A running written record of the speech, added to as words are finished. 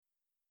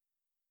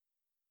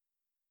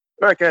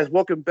All right, guys,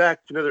 welcome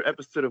back to another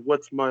episode of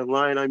What's My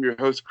Line. I'm your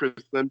host, Chris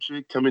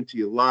Lemche, coming to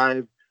you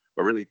live,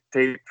 or really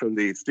taped from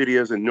the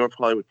studios in North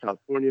Hollywood,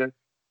 California. And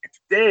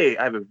today,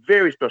 I have a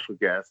very special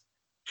guest.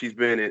 She's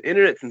been an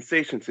internet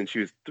sensation since she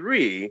was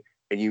 3,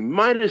 and you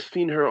might have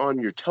seen her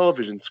on your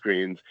television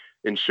screens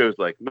in shows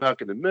like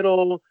Malcolm in the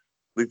Middle,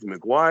 Lizzie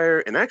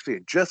McGuire, and actually, I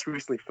just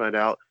recently found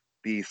out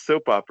the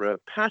soap opera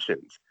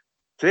Passions.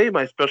 Today,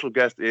 my special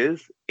guest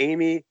is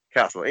Amy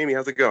Castle. Amy,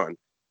 how's it going?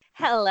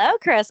 Hello,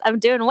 Chris. I'm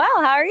doing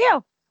well. How are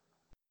you?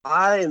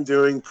 I am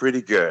doing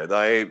pretty good.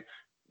 I've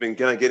been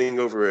kind of getting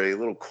over a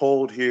little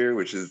cold here,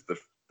 which is the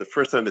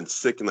first time I've been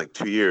sick in like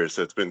 2 years.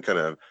 So it's been kind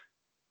of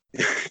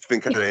it's been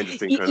kind of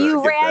interesting trying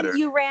to get better.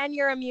 You ran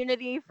your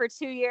immunity for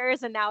 2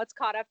 years, and now it's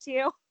caught up to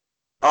you.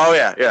 Oh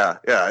yeah.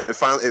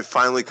 It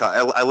finally caught.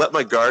 I let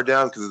my guard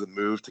down because of the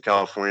move to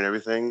California and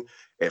everything.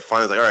 It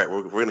finally was like, all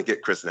right, we're gonna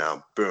get Chris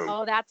now. Boom.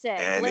 Oh, that's it.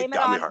 And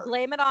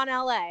blame it on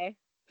LA.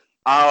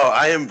 Oh,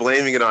 I am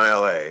blaming it on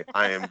LA.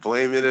 I am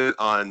blaming it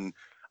on.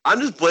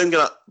 I'm just blaming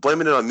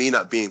it on me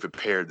not being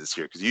prepared this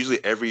year, because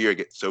usually every year I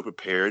get so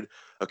prepared.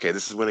 Okay,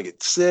 this is when I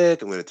get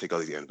sick. I'm going to take all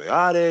these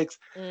antibiotics.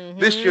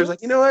 This year's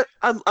like, you know what?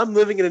 I'm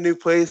living in a new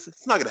place.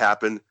 It's not going to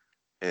happen.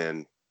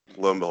 And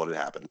lo and behold, it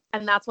happened.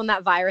 And that's when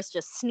that virus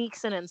just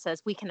sneaks in and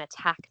says, "We can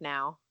attack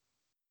now."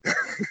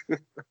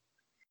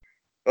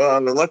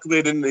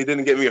 Luckily, they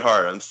didn't get me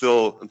hard. I'm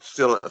still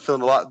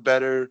feeling a lot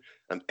better.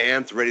 I'm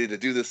amped, ready to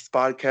do this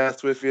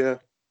podcast with you.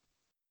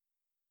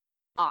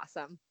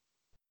 Awesome.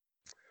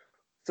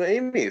 So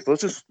Amy,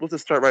 let's just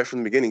start right from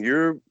the beginning.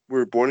 You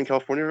were born in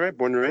California, right?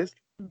 Born and raised?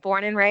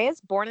 Born and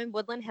raised, born in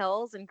Woodland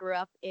Hills, and grew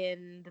up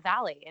in the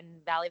Valley, in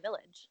Valley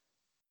Village.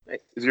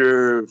 Is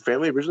your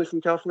family originally from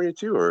California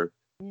too, or?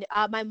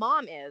 My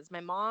mom is.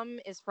 My mom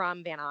is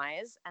from Van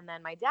Nuys, and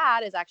then my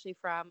dad is actually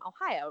from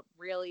Ohio,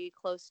 really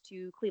close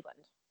to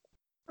Cleveland.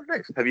 Oh,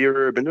 nice. Have you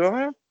ever been to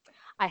Ohio?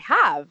 I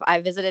have.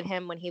 I visited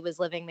him when he was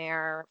living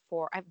there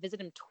I've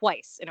visited him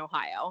twice in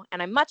Ohio,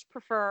 and I much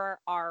prefer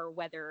our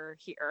weather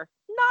here.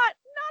 Not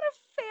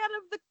a fan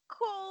of the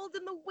cold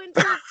and the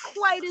winter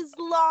quite as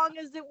long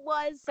as it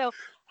was. So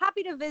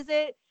happy to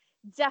visit.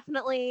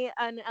 Definitely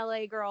an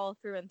LA girl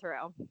through and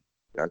through.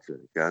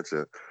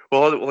 Gotcha.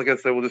 Well, like I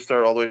said, we'll just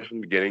start all the way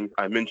from the beginning.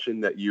 I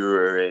mentioned that you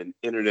were an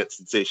internet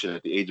sensation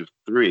at the age of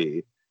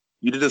 3.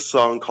 You did a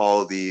song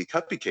called the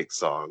Cupcake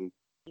Song.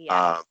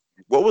 Yeah.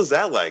 What was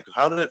that like?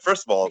 How did it,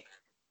 first of all,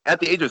 at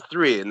the age of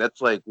 3, and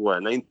that's like,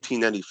 what,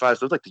 1995?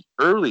 So it's like the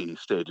early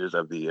stages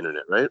of the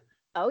internet, right?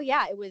 Oh,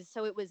 yeah. It was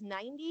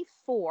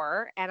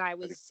 94, and I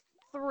was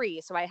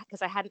 3,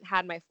 because I hadn't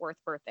had my 4th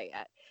birthday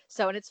yet.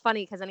 So, and it's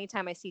funny because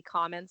anytime I see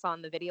comments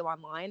on the video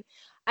online,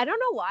 I don't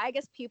know why. I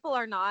guess people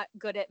are not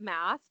good at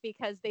math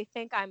because they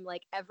think I'm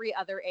like every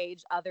other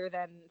age other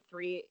than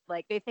 3.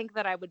 Like they think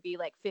that I would be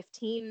like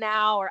 15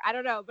 now, or I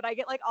don't know, but I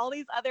get like all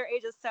these other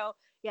ages. So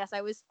yes, I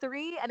was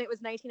 3 and it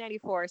was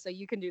 1994. So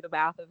you can do the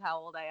math of how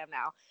old I am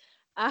now.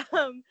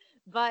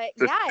 But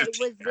yeah, it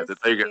was this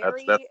very...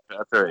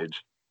 That's her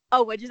age.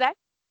 Oh, what'd you say?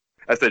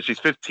 I said she's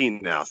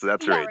 15 now, so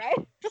that's her age.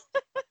 Right?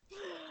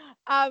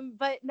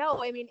 But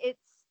no, I mean,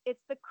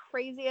 it's the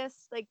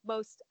craziest, like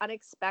most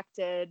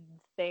unexpected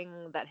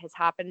thing that has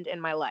happened in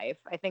my life.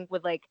 I think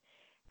with like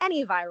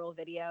any viral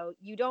video,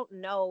 you don't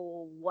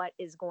know what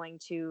is going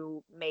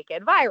to make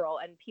it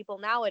viral. And people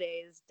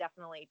nowadays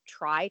definitely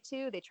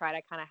they try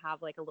to kind of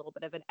have like a little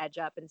bit of an edge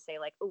up and say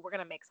like, oh, we're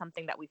going to make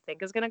something that we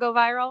think is going to go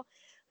viral.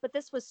 But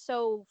this was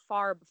so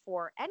far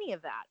before any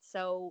of that.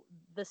 So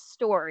the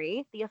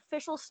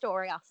official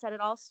story, I'll set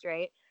it all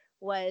straight,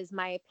 was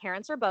my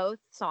parents are both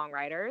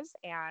songwriters,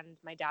 and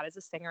my dad is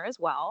a singer as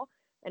well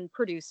and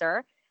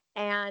producer.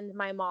 And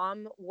my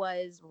mom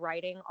was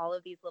writing all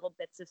of these little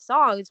bits of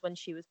songs when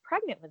she was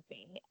pregnant with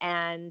me.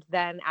 And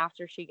then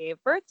after she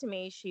gave birth to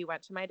me, she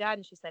went to my dad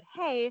and she said,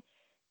 "Hey,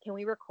 can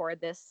we record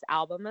this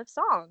album of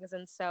songs?"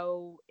 And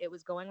so it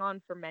was going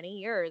on for many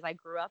years. I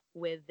grew up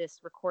with this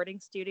recording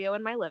studio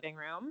in my living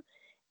room.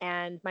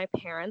 And my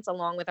parents,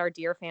 along with our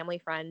dear family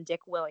friend,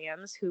 Dick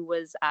Williams, who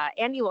was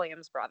Andy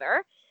Williams'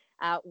 brother,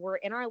 were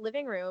in our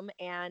living room,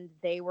 and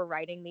they were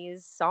writing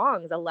these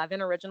songs,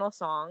 11 original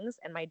songs.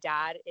 And my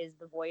dad is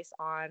the voice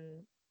on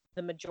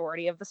the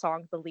majority of the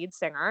songs, the lead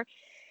singer.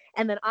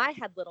 And then I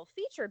had little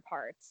featured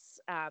parts,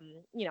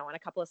 on a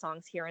couple of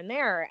songs here and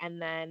there. And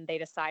then they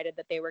decided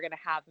that they were going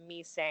to have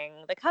me sing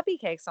the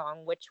Cupcake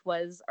Song, which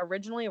was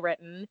originally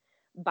written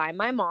by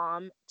my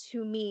mom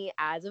to me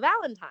as a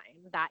Valentine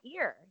that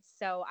year.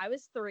 So I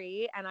was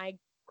 3 and I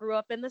grew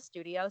up in the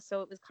studio.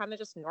 So it was kind of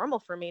just normal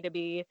for me to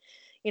be,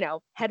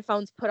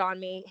 headphones put on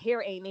me,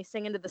 hear Amy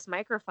sing into this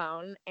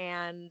microphone.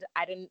 And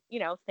I didn't,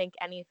 think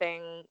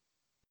anything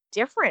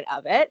different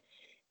of it.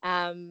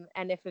 And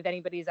if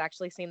anybody's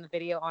actually seen the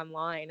video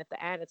online at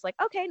the end, it's like,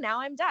 okay, now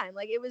I'm done.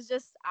 Like, it was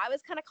just, I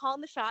was kind of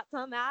calling the shots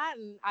on that.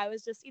 And I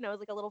was just, it was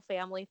like a little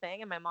family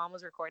thing. And my mom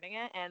was recording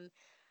it and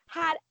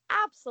had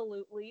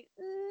absolutely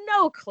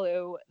no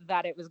clue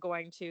that it was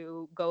going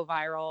to go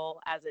viral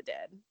as it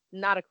did.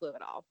 Not a clue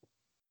at all.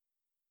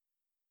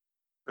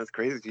 That's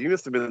crazy. You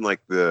must have been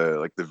like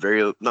the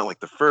very, not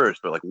like the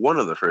first, but like one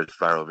of the first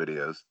viral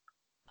videos.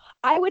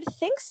 I would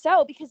think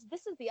so, because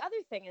this is the other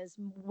thing is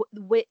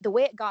the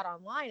way it got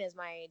online is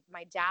my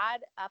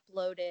dad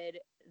uploaded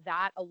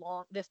that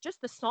along this, just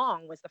the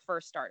song was the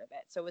first start of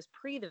it. So it was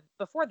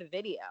before the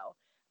video.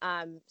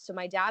 So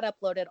my dad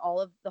uploaded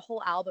all of the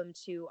whole album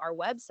to our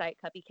website,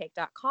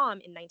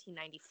 cuppycake.com, in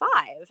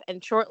 1995.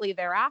 And shortly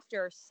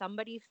thereafter,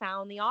 somebody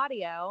found the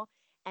audio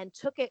and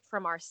took it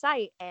from our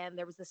site. And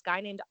there was this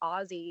guy named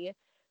Ozzy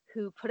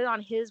who put it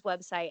on his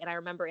website. And I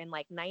remember in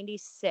like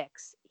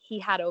 96, he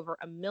had over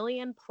 1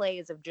 million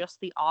plays of just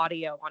the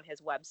audio on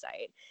his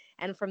website.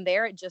 And from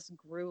there, it just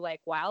grew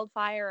like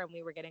wildfire. And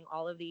we were getting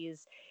all of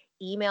these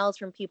emails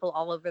from people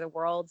all over the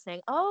world saying,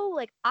 oh,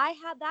 like I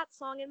had that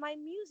song in my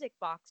music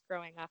box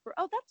growing up, or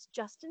oh, that's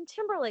Justin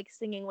Timberlake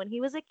singing when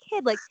he was a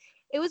kid. Like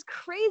it was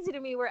crazy to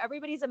me, where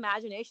everybody's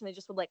imagination, they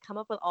just would like come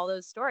up with all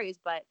those stories.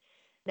 But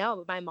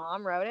no, my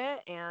mom wrote it,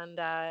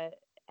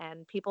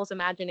 and people's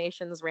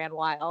imaginations ran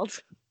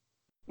wild.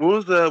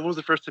 What was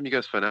the first time you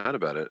guys found out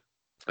about it?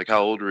 Like,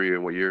 how old were you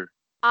and what year?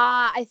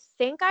 I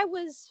think I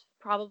was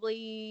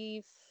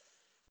probably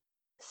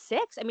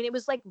 6. I mean, it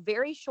was like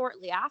very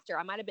shortly after.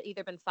 I might have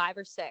either been 5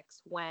 or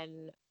 6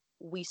 when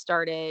we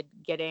started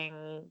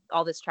getting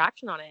all this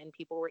traction on it, and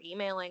people were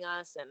emailing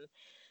us,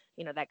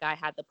 and that guy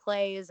had the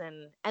plays,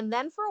 and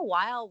then for a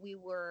while we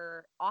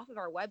were off of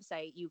our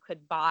website.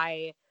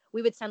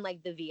 We would send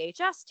like the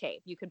VHS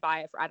tape. You could buy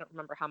it for, I don't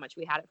remember how much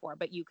we had it for,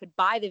 but you could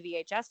buy the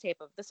VHS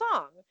tape of the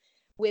song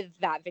with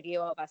that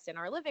video of us in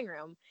our living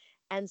room.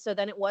 And so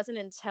then it wasn't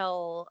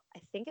until I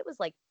think it was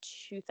like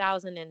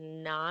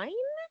 2009,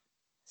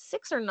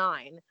 6 or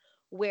 9,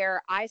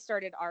 where I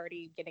started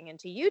already getting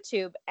into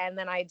YouTube. And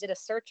then I did a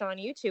search on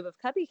YouTube of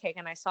Cubby Cake,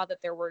 and I saw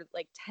that there were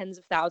like tens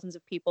of thousands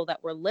of people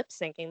that were lip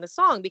syncing the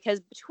song, because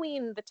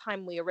between the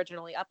time we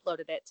originally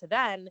uploaded it to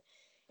then,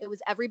 it was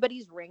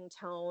everybody's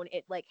ringtone.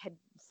 It like had,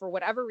 for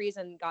whatever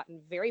reason, gotten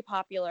very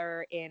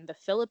popular in the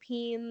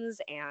Philippines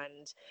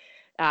and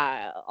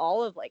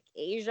all of like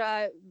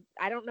Asia.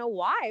 I don't know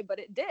why, but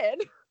it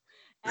did.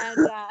 And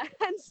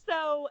and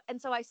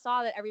so I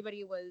saw that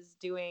everybody was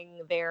doing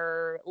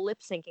their lip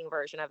syncing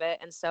version of it,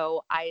 and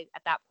so I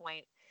at that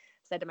point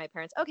said to my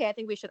parents, okay, I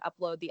think we should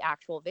upload the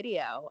actual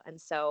video.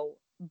 And so,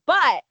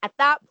 but at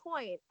that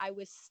point I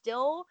was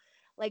still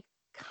like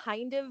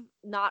kind of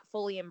not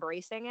fully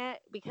embracing it,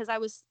 because I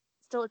was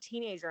still a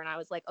teenager, and I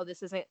was like, oh,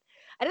 this isn't,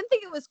 I didn't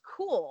think it was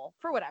cool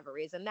for whatever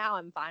reason. Now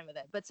I'm fine with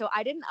it. But so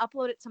I didn't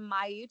upload it to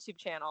my YouTube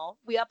channel.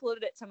 We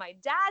uploaded it to my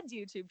dad's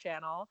YouTube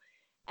channel.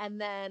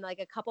 And then like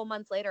a couple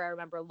months later, I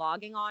remember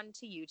logging on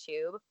to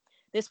YouTube.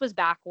 This was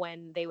back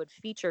when they would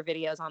feature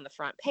videos on the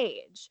front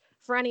page.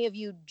 For any of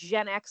you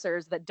Gen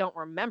Xers that don't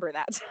remember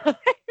that time.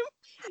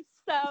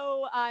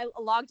 So I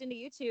logged into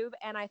YouTube,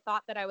 and I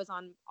thought that I was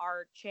on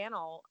our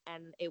channel,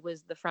 and it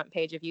was the front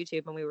page of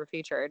YouTube, and we were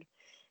featured.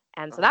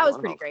 And so that was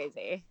pretty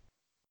crazy.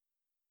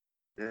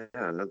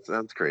 Yeah,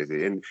 that's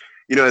crazy. And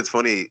it's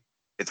funny.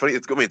 It's funny.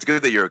 It's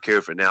good that you're okay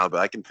with it now, but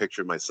I can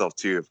picture myself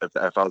too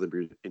if I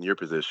was in your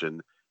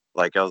position.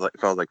 Like if I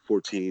was like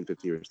 14,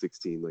 15 or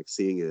 16, like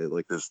seeing it,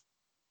 like this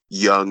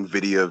young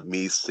video of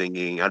me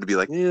singing, I'd be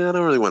like, yeah, I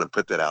don't really want to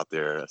put that out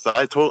there. So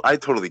I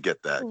totally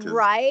get that.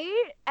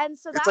 Right. And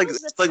so that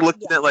it's like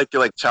looking at like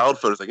your like child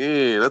photos, like,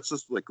 let's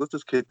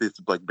just keep this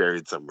like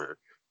buried somewhere.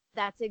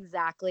 That's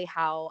exactly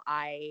how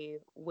I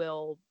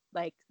will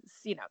like,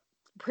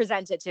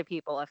 present it to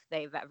people if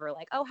they've ever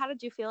like, oh, how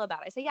did you feel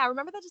about it? I say, yeah,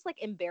 remember that just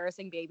like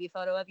embarrassing baby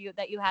photo of you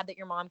that you had that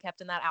your mom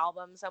kept in that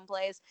album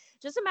someplace?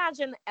 Just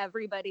imagine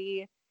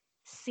everybody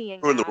seeing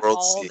that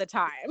all the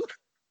time.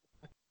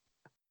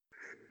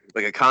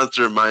 Like a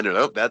constant reminder,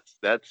 oh,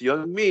 that's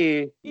young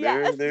me.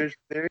 Yeah. There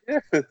it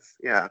is.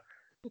 Yeah.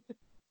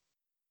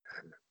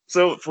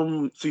 So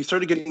you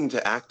started getting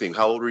into acting.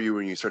 How old were you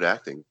when you started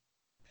acting?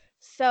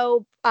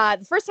 So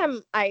the first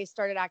time I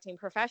started acting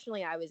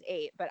professionally, I was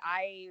 8, but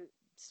I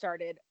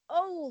started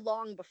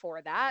long before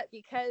that,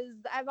 because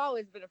I've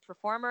always been a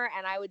performer,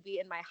 and I would be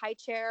in my high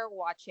chair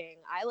watching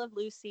I Love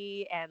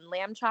Lucy and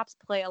Lamb Chops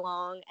play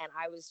along, and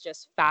I was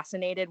just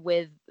fascinated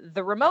with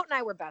the remote, and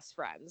I were best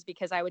friends,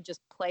 because I would just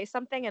play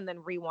something and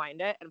then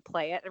rewind it and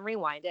play it and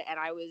rewind it, and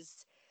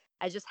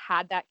I just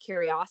had that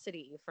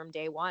curiosity from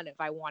day one if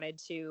I wanted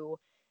to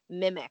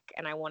mimic,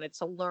 and I wanted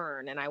to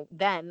learn, and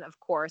then of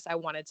course I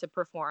wanted to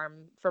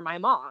perform for my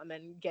mom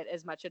and get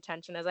as much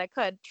attention as I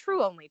could.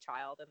 True only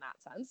child in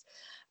that sense.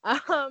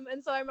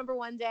 And so I remember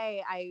one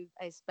day I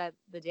spent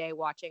the day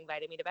watching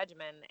Vitamin to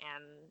Benjamin,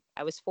 and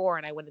I was 4,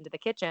 and I went into the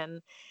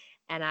kitchen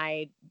and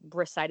I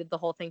recited the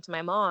whole thing to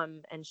my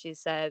mom, and she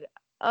said,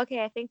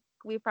 okay, I think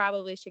we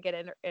probably should get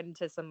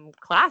into some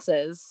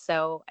classes.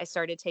 So I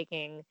started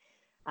taking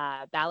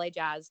ballet,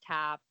 jazz,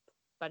 tap,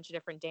 bunch of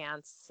different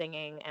dance,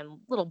 singing, and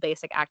little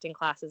basic acting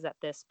classes at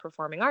this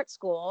performing arts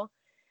school.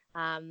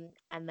 And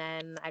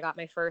then I got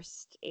my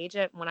first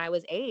agent when I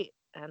was 8.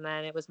 And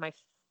then it was my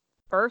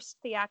first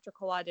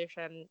theatrical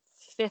audition,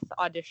 5th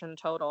audition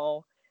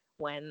total,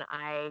 when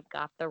I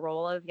got the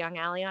role of young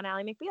Allie on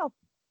Ally McBeal.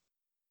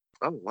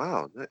 Oh,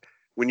 wow.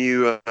 when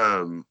you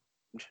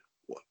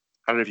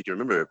I don't know if you can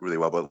remember it really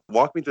well, but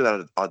walk me through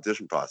that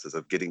audition process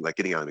of getting Ally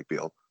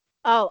McBeal.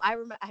 Oh, I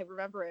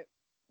remember it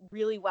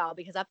really well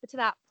because up to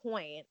that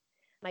point,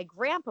 my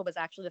grandpa was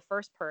actually the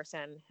first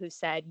person who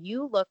said,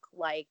 "You look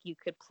like you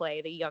could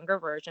play the younger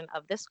version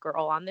of this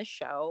girl on this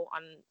show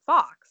on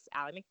Fox,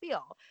 Ally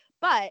McBeal."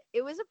 But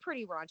it was a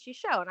pretty raunchy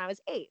show, and I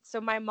was 8, so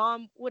my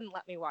mom wouldn't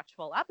let me watch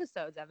full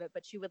episodes of it,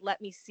 but she would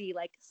let me see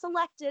like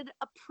selected,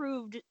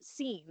 approved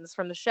scenes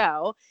from the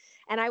show,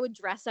 and I would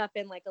dress up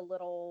in like a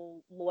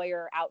little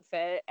lawyer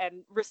outfit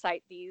and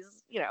recite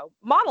these,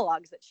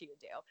 monologues that she would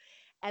do.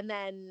 And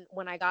then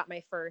when I got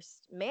my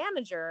first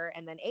manager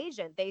and then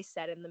agent, they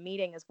said in the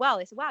meeting as well,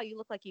 they said, "Wow, you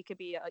look like you could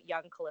be a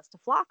young Callista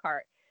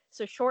Flockhart."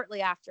 So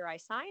shortly after I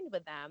signed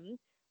with them,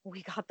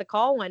 we got the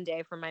call one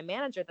day from my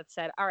manager that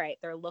said, "All right,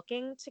 they're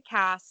looking to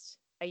cast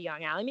a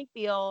young Ally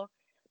McBeal,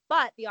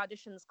 but the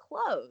audition's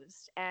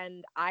closed."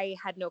 And I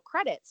had no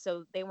credits,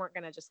 so they weren't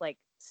going to just like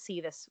see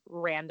this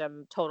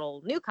random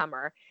total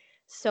newcomer.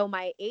 So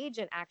my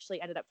agent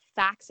actually ended up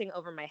faxing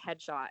over my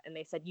headshot, and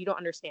they said, "You don't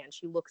understand.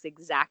 She looks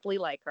exactly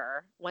like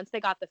her." Once they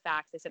got the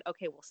fax, they said,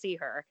 "Okay, we'll see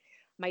her."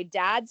 My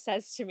dad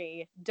says to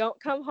me, "Don't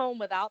come home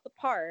without the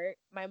part."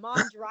 My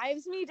mom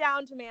drives me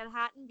down to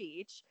Manhattan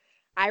Beach.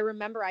 I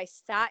remember I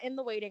sat in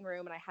the waiting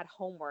room and I had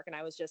homework, and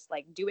I was just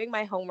like doing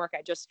my homework.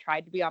 I just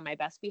tried to be on my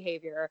best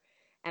behavior.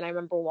 And I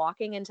remember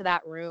walking into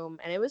that room,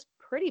 and it was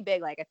pretty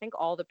big. Like, I think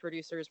all the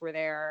producers were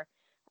there.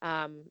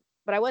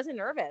 But I wasn't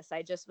nervous.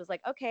 I just was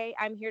like, okay,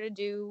 I'm here to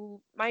do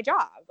my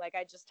job. Like,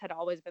 I just had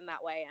always been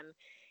that way. And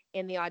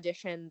in the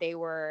audition, they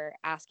were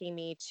asking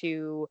me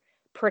to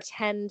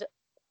pretend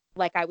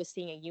like I was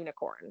seeing a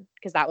unicorn,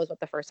 because that was what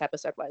the first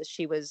episode was.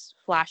 She was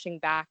flashing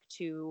back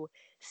to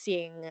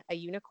seeing a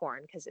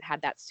unicorn because it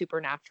had that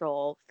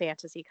supernatural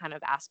fantasy kind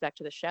of aspect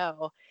to the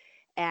show.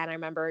 And I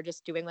remember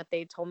just doing what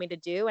they told me to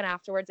do. And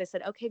afterwards, I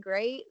said, "Okay,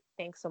 great.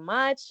 Thanks so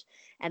much."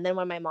 And then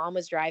when my mom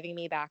was driving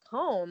me back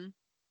home,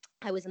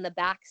 I was in the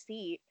back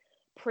seat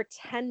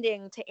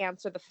pretending to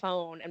answer the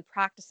phone and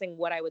practicing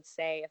what I would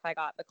say if I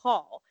got the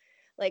call.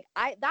 Like,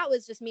 that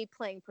was just me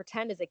playing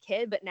pretend as a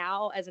kid, but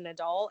now as an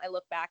adult, I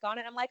look back on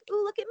it, I'm like,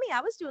 "Ooh, look at me. I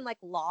was doing like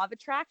law of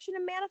attraction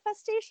and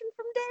manifestation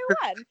from day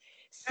one."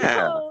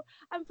 Yeah. So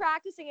I'm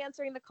practicing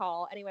answering the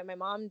call. Anyway, my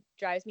mom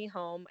drives me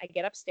home. I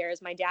get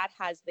upstairs. My dad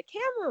has the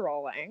camera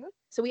rolling.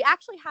 So we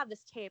actually have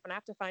this tape, and I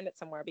have to find it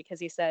somewhere because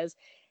he says,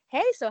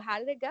 "Hey, so how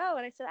did it go?"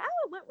 And I said,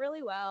 "Oh, it went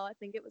really well. I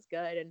think it was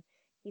good." And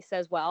he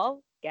says,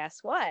 "Well,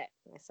 guess what?"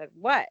 And I said,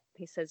 "What?"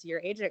 He says,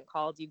 "Your agent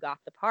called, you got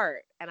the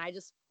part." And I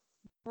just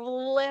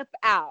flip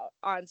out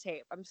on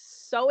tape. I'm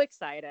so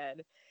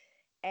excited.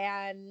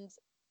 And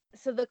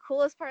so the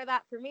coolest part of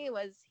that for me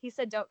was he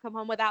said, "Don't come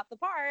home without the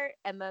part."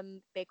 And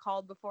then they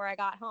called before I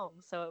got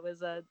home. So it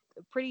was a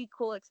pretty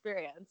cool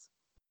experience.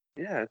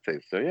 Yeah, I'd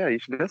say so. Yeah, you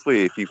should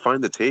definitely, if you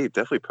find the tape,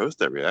 definitely post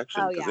that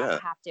reaction Oh because yeah, I yeah,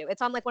 have to.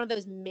 It's on like one of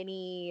those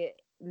mini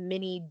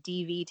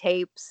DV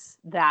tapes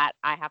that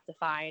I have to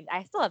find.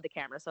 I still have the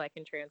camera so I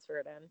can transfer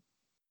it in.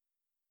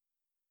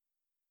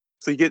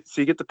 so you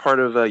get the part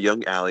of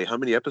young Ally. How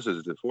many episodes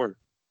is it for?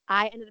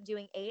 I ended up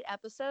doing 8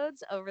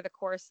 episodes over the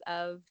course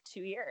of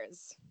 2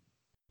 years.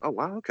 Oh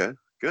wow, okay,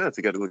 good. So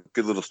you got a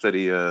good little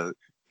steady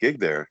gig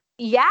there.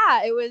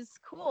 Yeah, it was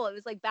cool. It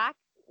was like back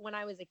when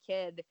I was a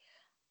kid,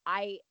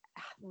 I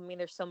I mean,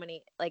 there's so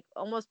many, like,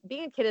 almost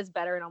being a kid is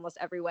better in almost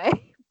every way.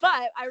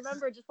 But I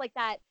remember just like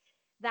that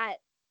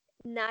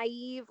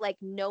naive, like,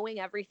 knowing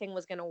everything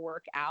was going to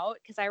work out,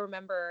 because I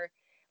remember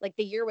like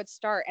the year would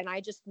start and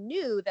I just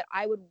knew that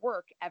I would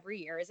work every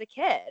year as a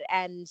kid,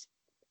 and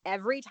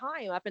every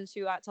time up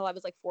until I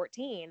was like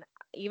 14,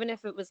 even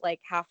if it was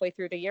like halfway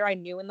through the year, I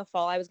knew in the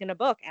fall I was going to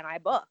book, and I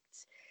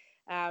booked.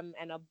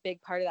 And a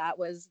big part of that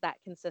was that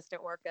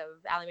consistent work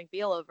of Ally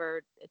McBeal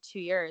over 2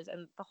 years,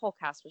 and the whole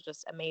cast was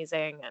just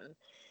amazing. And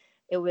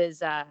it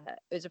was a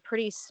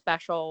pretty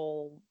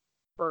special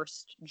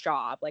first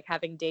job. Like,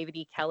 having David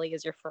E. Kelly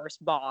as your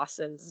first boss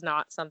is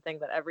not something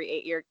that every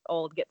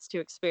 8-year-old gets to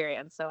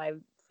experience. So I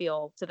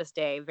feel to this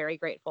day very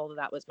grateful that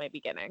that was my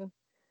beginning.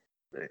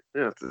 Right.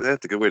 Yeah,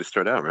 that's a good way to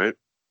start out, right?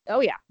 Oh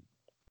yeah.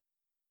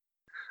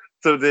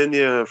 So then,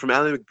 yeah, from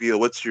Ally McBeal,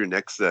 what's your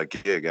next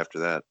gig after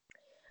that?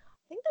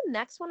 I think the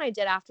next one I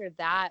did after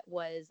that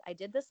was I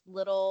did this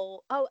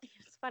little, oh,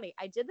 it's funny.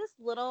 I did this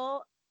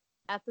little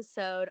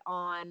episode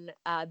on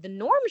the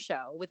Norm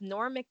Show with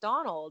Norm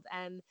Macdonald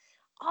and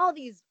all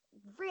these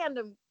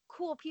random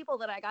cool people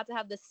that I got to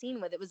have this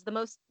scene with. It was the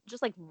most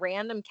just like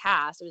random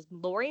cast. It was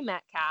Laurie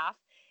Metcalf,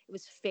 it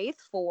was Faith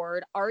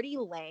Ford, Artie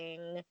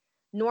Lang,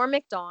 Norm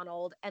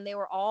Macdonald, and they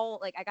were all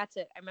like, I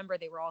remember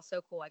they were all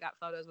so cool. I got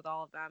photos with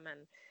all of them, and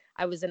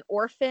I was an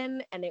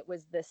orphan, and it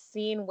was the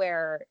scene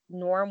where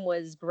Norm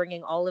was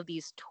bringing all of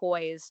these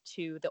toys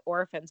to the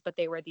orphans, but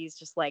they were these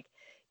just like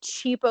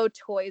cheapo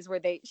toys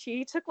where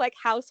she took like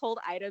household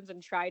items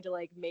and tried to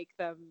like make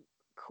them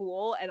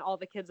cool, and all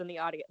the kids in the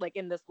audience, like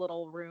in this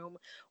little room,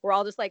 were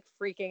all just like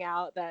freaking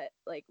out that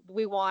like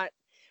we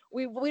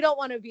don't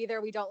want to be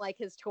there, we don't like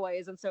his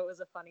toys. And so it was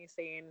a funny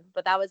scene.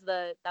 But that was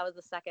the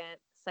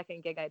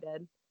second gig I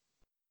did.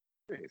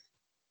 Nice.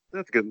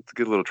 That's good. It's a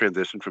good little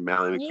transition from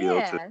Ally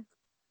McBeal to Yeah.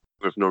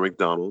 with Norm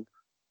Macdonald.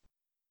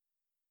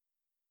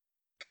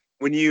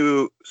 When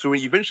you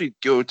eventually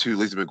go to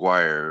Lizzie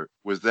McGuire,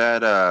 was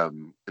that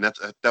and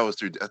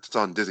that's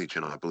on Disney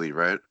Channel, I believe,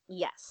 right?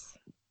 Yes.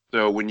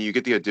 So when you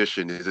get the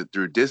audition, is it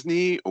through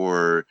Disney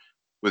or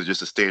was it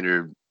just a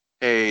standard,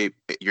 hey,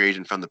 your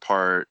agent found the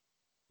part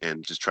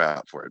and just try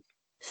out for it?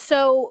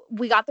 So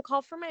we got the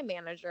call from my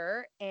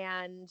manager,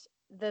 and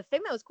the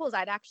thing that was cool is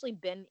I'd actually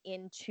been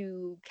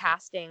into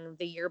casting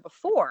the year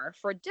before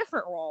for a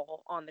different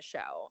role on the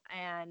show.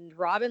 And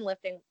Robin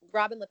Lippin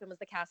was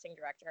the casting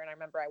director. And I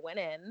remember I went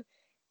in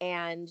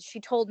and she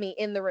told me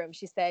in the room,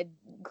 she said,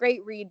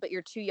 "Great read, but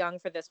you're too young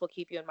for this. We'll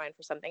keep you in mind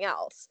for something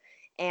else."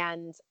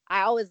 And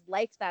I always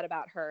liked that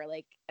about her.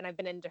 Like, and I've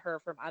been into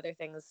her from other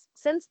things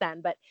since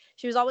then, but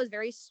she was always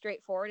very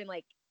straightforward and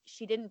like,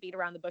 she didn't beat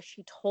around the bush.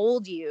 She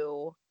told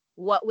you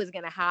what was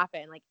going to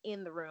happen like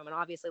in the room, and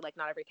obviously like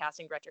not every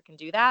casting director can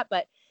do that,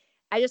 but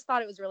I just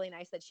thought it was really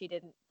nice that she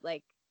didn't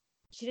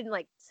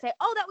say,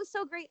 "Oh, that was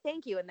so great,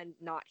 thank you," and then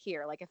not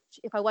hear. Like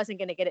if I wasn't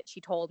going to get it,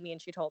 she told me,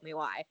 and she told me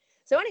why.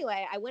 So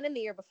anyway, I went in the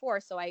year before,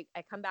 so I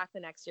come back the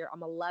next year.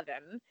 I'm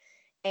 11,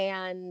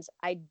 and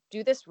I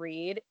do this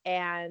read,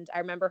 and I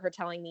remember her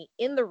telling me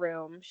in the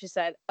room, she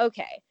said,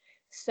 "Okay,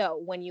 so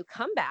when you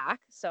come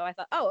back," so I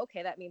thought, "Oh,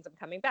 okay, that means I'm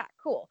coming back,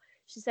 cool."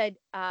 She said,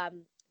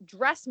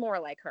 "Dress more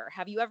like her.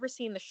 Have you ever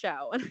seen the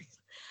show?" And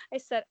I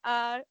said,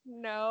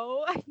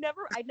 "No, I'd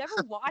never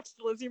watched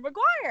Lizzie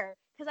McGuire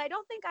because I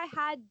don't think I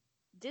had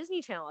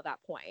Disney Channel at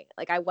that point.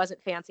 Like I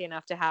wasn't fancy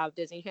enough to have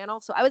Disney Channel,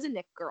 so I was a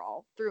Nick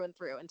girl through and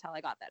through until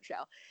I got that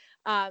show."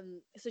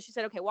 So she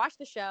said, "Okay, watch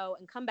the show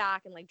and come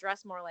back and like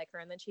dress more like her."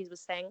 And then she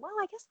was saying, "Well,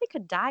 I guess they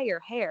could dye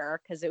your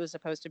hair because it was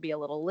supposed to be a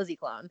little Lizzie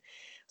clone."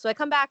 So I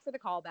come back for the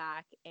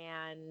callback,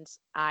 and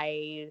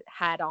I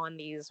had on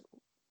these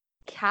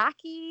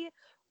khaki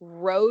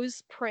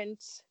rose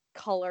print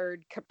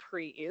colored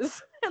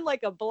capris and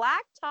like a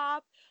black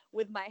top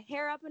with my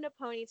hair up in a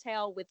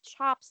ponytail with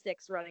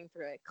chopsticks running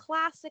through it.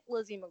 Classic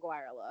Lizzie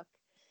McGuire look.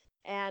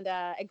 And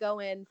I go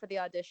in for the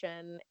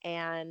audition,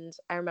 and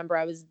I remember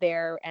I was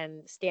there,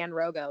 and Stan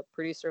Rogo,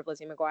 producer of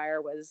Lizzie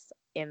McGuire, was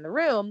in the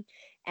room,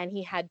 and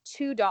he had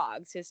two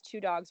dogs. His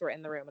two dogs were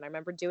in the room, and I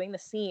remember doing the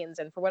scenes,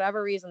 and for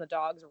whatever reason, the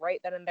dogs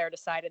right then and there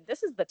decided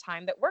this is the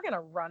time that we're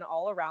gonna run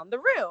all around the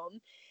room.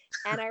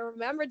 And I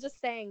remember just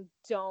saying,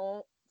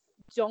 don't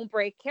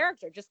break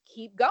character, just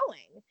keep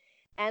going.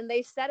 And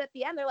they said at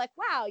the end, they're like,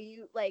 "Wow,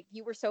 you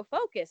were so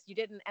focused, you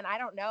didn't." And I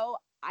don't know,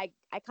 I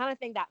kind of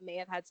think that may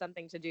have had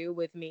something to do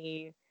with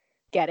me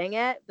getting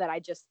it, that I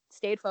just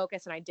stayed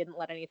focused and I didn't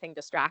let anything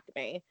distract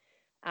me.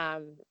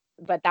 um,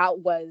 but that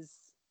was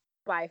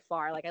by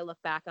far, like, I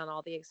look back on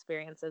all the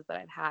experiences that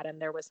I've had, and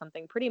there was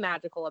something pretty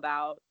magical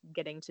about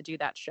getting to do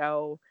that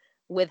show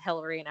with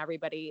Hillary and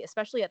everybody,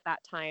 especially at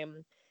that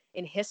time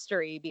in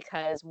history,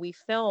 because we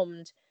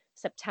filmed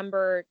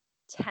September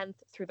 10th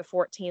through the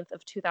 14th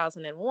of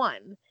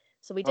 2001.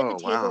 So we did the Oh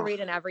table wow. read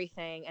and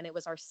everything, and it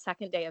was our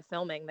second day of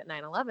filming that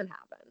 9/11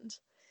 happened.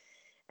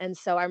 And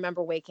so I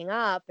remember waking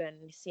up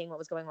and seeing what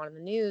was going on in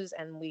the news,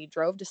 and we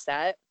drove to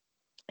set,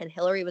 and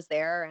Hillary was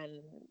there,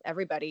 and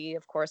everybody,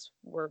 of course,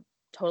 were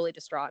totally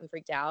distraught and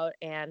freaked out.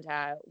 And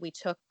we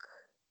took,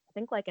 I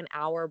think, like an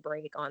hour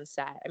break on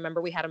set. I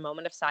remember we had a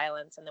moment of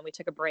silence, and then we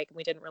took a break, and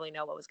we didn't really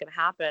know what was going to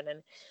happen.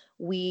 And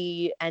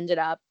we ended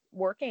up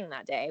working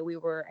that day. We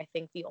were, I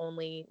think, the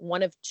only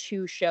one of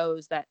two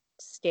shows that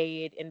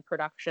stayed in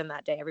production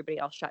that day. Everybody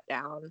else shut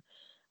down.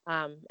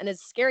 And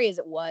as scary as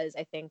it was,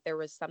 I think there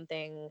was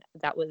something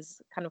that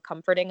was kind of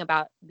comforting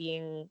about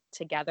being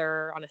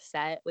together on a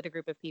set with a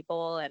group of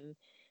people. And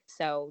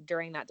so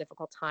during that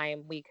difficult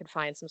time, we could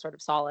find some sort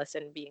of solace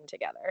in being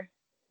together.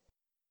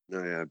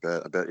 No, yeah,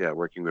 I bet, yeah,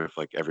 working with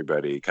like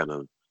everybody kind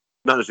of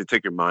not just to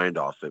take your mind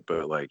off it,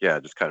 but like, yeah,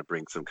 just kind of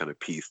bring some kind of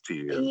peace to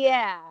you.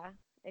 Yeah,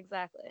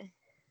 exactly.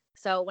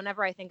 So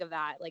whenever I think of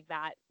that, like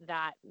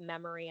that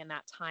memory and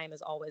that time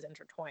is always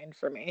intertwined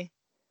for me.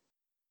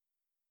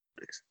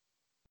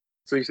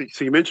 So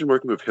you mentioned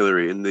working with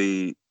Hillary in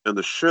the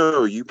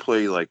show. You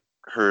play like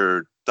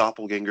her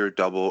doppelganger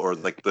double, or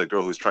like the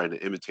girl who's trying to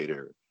imitate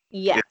her. And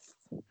Yes.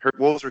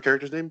 what was her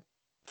character's name?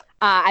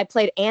 I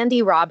played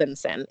Andy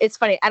Robinson. It's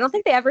funny. I don't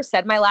think they ever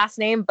said my last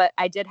name, but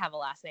I did have a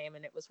last name,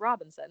 and it was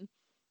Robinson.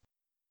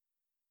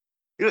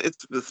 You know,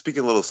 it's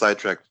speaking a little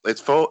sidetrack.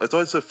 It's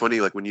always so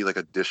funny, like when you like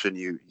audition,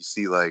 you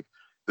see like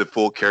the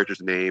full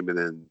character's name, and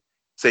then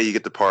say you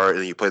get the part, and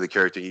then you play the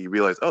character, and you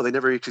realize, oh, they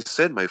never actually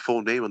said my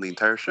full name on the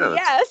entire show.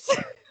 Yes.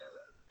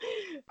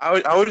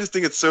 I would just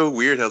think it's so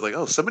weird. I was like,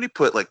 oh, somebody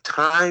put like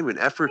time and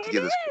effort to It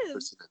give this is.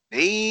 person a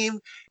name,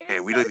 and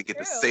It's we don't so even get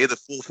to true. say the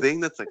full thing.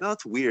 That's like, oh,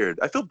 that's weird.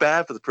 I feel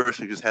bad for the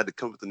person who just had to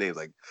come up with the name.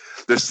 Like,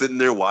 they're sitting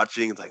there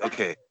watching. It's like,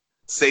 okay,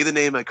 say the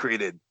name I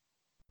created.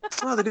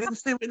 Oh, they didn't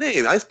say my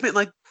name. I spent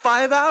like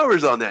 5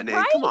 hours on that name.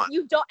 Right? Come on.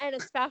 You don't, and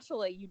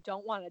especially you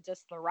don't want to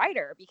diss the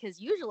writer,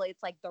 because usually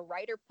it's like the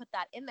writer put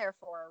that in there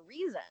for a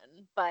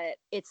reason, but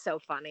it's so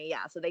funny.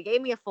 Yeah. So they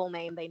gave me a full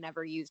name. They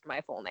never used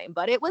my full name,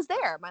 but it was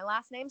there. My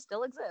last name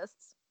still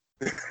exists.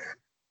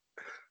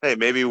 Hey,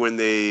 maybe when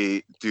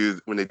they do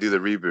the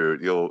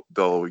reboot,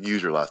 they'll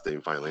use your last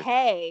name finally.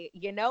 Hey,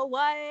 you know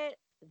what?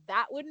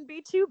 That wouldn't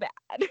be too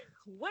bad.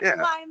 Wouldn't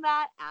Yeah. mind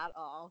that at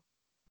all.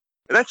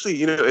 And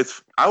actually,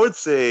 I would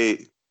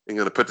say, I'm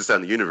gonna put this out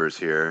in the universe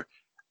here.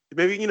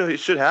 Maybe it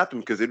should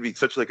happen because it'd be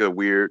such like a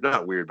weird,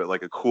 not weird, but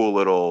like a cool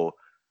little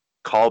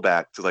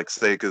callback to like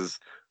say because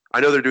I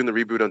know they're doing the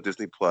reboot on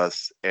Disney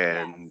Plus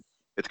and Yes.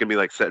 it's gonna be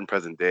like set in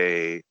present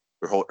day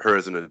or her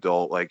as an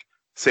adult. Like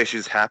say she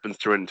just happens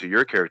to run into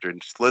your character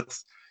and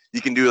just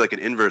you can do like an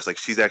inverse, like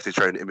she's actually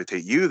trying to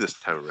imitate you this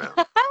time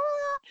around.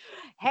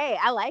 Hey,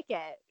 I like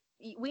it.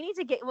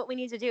 What we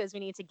need to do is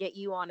we need to get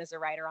you on as a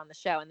writer on the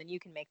show, and then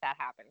you can make that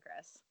happen,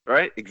 Chris.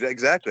 Right?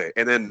 Exactly.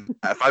 And then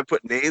if I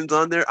put names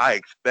on there, I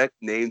expect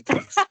names to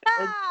be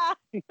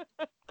said.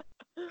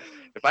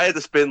 If I had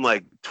to spend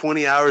like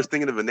 20 hours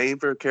thinking of a name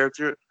for a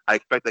character, I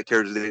expect that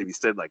character's name to be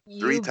said like 3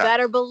 times. You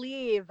better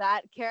believe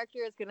that character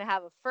is going to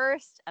have a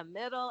first, a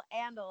middle,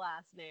 and a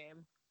last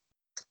name.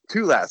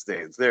 2 last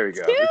names. There you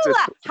go.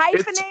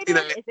 Hyphenated?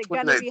 Is it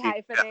going to be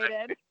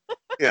hyphenated?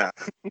 Yeah.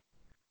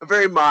 A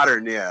very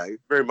modern name.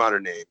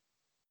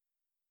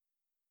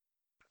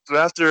 So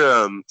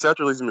after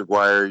Lizzie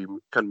McGuire, you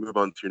kind of move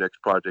on to your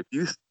next project.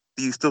 Do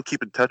you still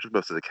keep in touch with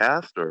most of the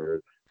cast,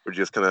 or you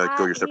just kind of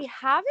go your separate? We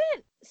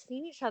haven't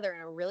seen each other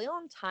in a really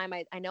long time.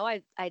 I know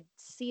I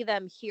see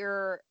them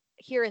here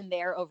and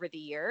there over the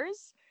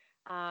years.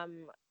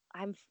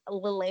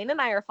 Lelaine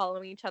and I are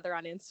following each other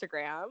on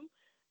Instagram.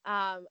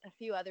 A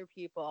few other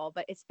people,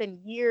 but it's been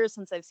years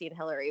since I've seen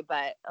Hillary.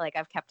 But like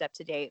I've kept up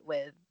to date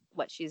with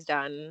what she's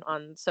done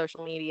on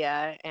social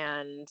media,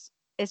 and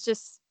it's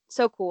just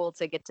so cool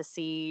to get to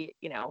see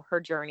her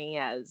journey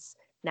as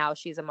now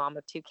she's a mom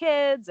of 2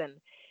 kids, and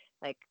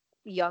like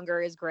younger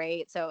is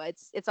great. So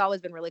it's always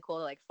been really cool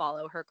to like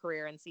follow her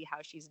career and see how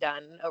she's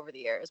done over the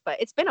years.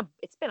 But it's been a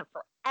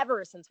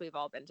forever since we've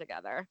all been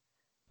together.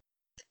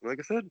 Like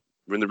I said,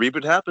 when the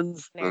reboot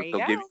happens, there you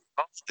they'll go. give you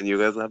thoughts, and you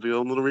guys will have your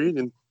own little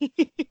reunion.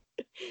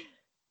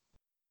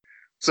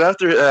 So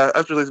after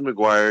Lizzie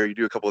McGuire, you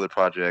do a couple other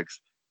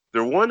projects.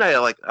 The one I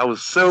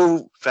was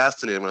so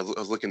fascinated when I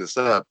was looking this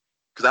up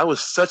because I was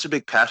such a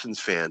big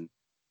Passions fan.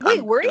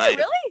 Wait, were you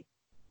really?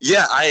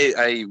 Yeah,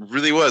 I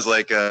really was.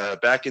 Like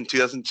back in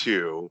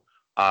 2002,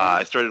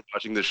 I started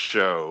watching this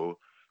show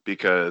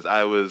because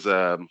I was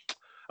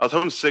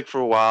homesick for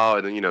a while,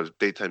 and then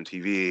daytime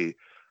TV,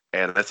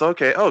 and I saw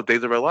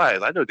Days of Our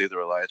Lives. I know Days of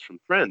Our Lives from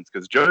Friends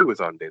because Joey was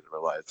on Days of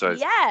Our Lives. So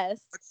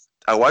yes.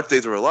 I watched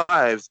Days of Our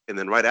Lives, and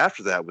then right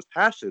after that was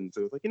Passions.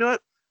 So I was like, you know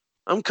what?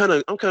 I'm kind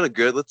of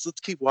good. Let's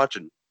keep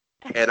watching.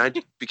 And I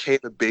just became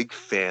a big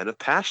fan of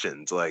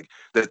Passions. Like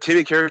the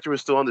Timmy character was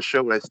still on the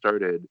show when I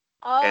started.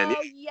 Oh, and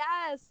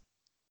yes.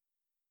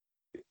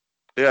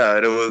 Yeah,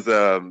 and it was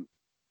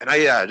and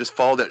I just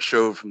followed that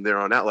show from there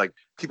on out. Like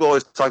people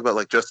always talk about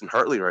like Justin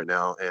Hartley right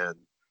now, and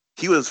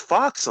he was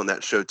Fox on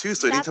that show too.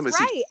 So anytime I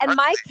see and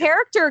my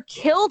character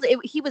killed it.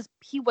 He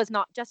was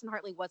not, Justin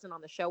Hartley wasn't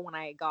on the show when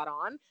I got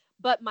on,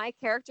 but my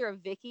character of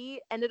Vicky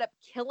ended up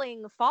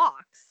killing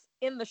Fox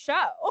in the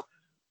show.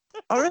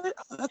 Oh, really?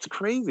 Oh, that's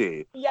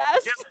crazy.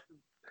 Yes. Yeah.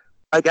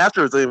 Like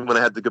afterwards, when I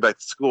had to go back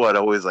to school, I'd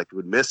always like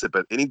would miss it.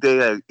 But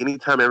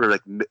anytime I ever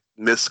like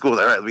miss school,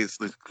 all right,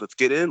 let's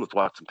get in, let's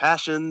watch some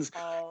Passions.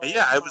 And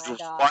yeah, I was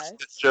watching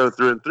this show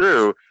through and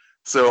through.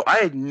 So I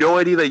had no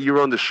idea that you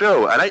were on the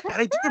show, and I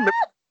do remember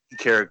the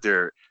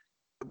character,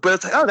 but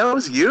it's like, oh, that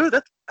was you.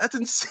 That's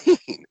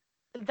insane.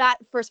 That,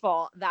 first of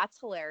all, that's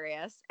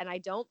hilarious, and I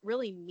don't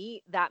really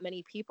meet that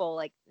many people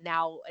like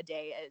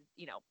nowadays,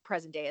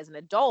 present day as an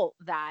adult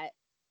that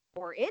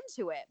were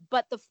into it.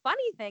 But the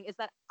funny thing is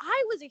that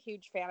I was a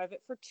huge fan of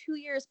it for 2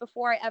 years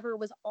before I ever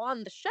was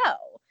on the show.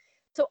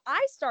 So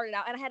I started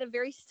out and I had a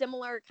very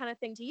similar kind of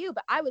thing to you,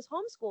 but I was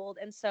homeschooled,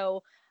 and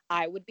so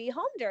I would be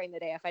home during the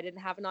day if I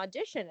didn't have an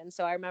audition. And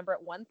so I remember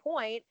at one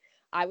point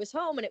I was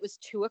home and it was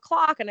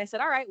 2:00 and I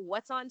said, all right,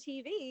 what's on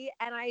TV?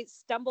 And I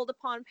stumbled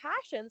upon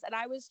Passions, and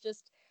I was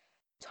just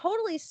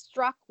totally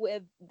struck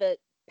with the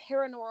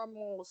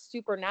paranormal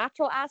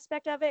supernatural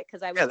aspect of it,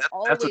 because I was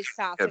always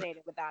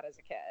fascinated with that as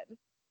a kid.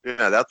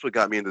 Yeah, that's what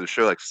got me into the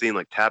show. Like seeing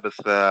like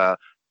Tabitha,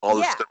 all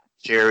this stuff,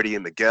 Charity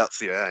and Miguel.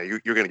 So yeah,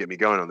 you're gonna get me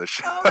going on this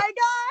show. Oh my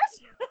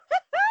gosh,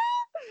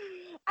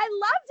 I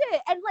loved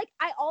it. And like,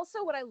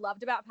 what I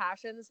loved about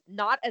Passions,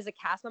 not as a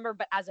cast member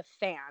but as a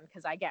fan,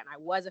 because again, I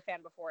was a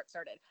fan before it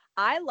started.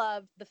 I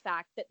loved the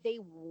fact that they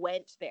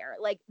went there.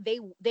 Like they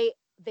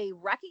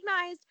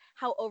recognized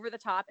how over the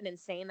top and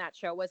insane that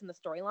show was in the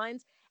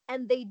storylines,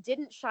 and they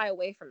didn't shy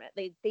away from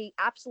it. They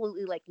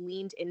absolutely like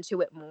leaned into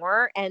it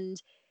more,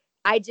 and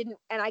I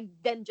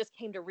then just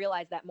came to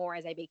realize that more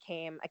as I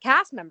became a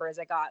cast member as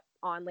I got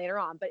on later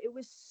on. But it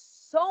was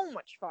so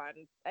much fun.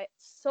 It's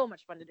so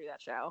much fun to do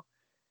that show.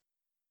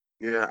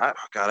 Yeah,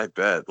 I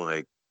bet.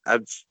 Like I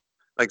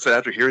said,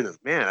 after hearing this,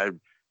 man, I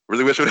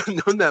really wish I would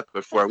have known that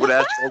before. I would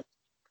have asked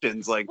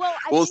Passions. Like, well,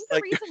 I well, think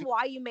the reason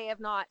why you may have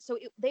not, so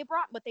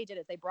what they did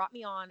is they brought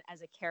me on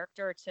as a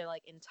character to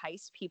like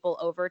entice people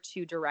over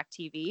to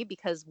DirecTV,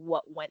 because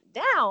what went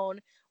down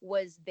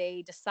was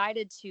they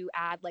decided to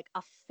add like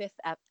a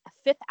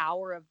fifth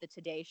hour of the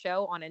Today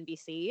Show on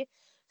NBC.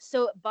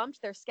 So it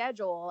bumped their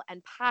schedule,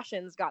 and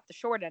Passions got the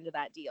short end of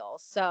that deal.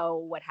 So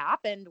what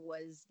happened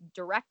was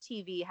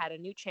DirecTV had a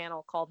new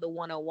channel called the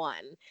 101,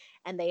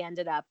 and they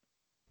ended up,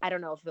 I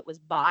don't know if it was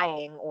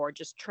buying or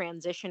just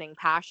transitioning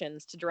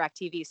Passions to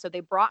DirecTV. So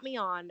they brought me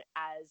on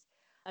as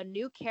a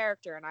new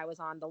character, and I was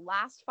on the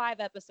last 5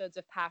 episodes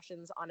of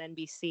Passions on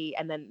NBC,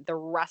 and then the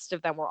rest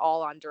of them were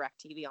all on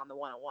DirecTV on the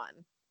 101.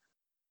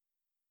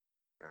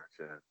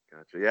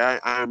 Gotcha. Yeah,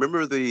 I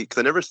remember because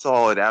I never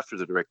saw it after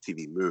the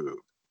DirecTV move.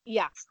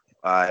 Yeah.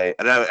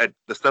 The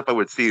stuff I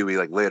would see would be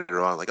like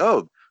later on, like,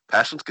 oh,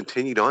 Passions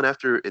continued on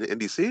after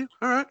NBC.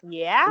 All right.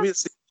 Yeah. Let me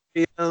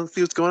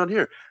see what's going on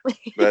here.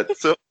 But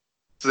so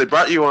they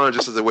brought you on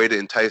just as a way to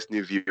entice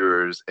new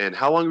viewers. And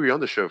how long were you on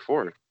the show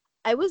for?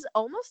 I was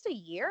almost a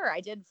year. I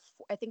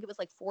think it was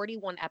like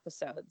 41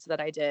 episodes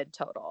that I did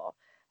total.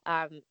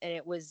 And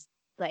it was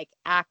like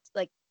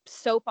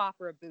soap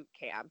opera boot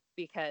camp,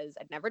 because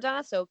I'd never done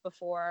a soap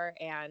before.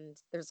 And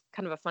there's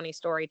kind of a funny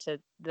story to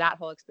that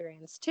whole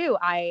experience too.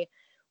 I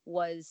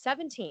was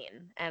 17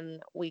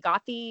 and we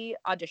got the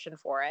audition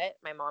for it.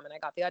 My mom and I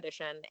got the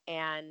audition,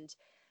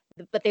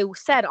 but they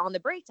said on the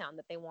breakdown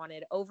that they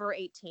wanted over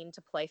 18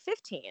 to play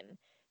 15,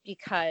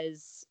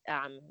 because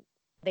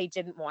they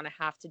didn't want to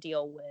have to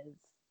deal with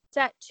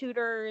set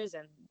tutors,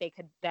 and they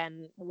could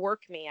then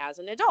work me as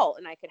an adult,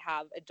 and I could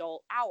have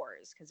adult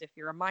hours, because if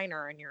you're a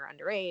minor and you're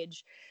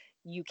underage,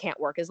 you can't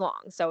work as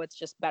long. So it's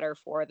just better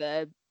for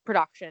the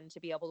production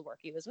to be able to work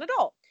you as an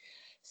adult.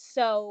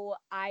 So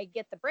I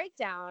get the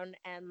breakdown,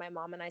 and my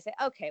mom and I say,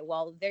 okay,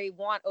 well, they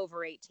want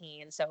over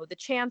 18. So the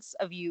chance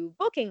of you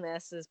booking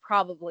this is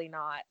probably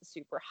not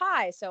super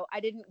high. So I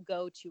didn't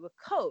go to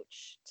a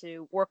coach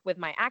to work with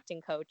my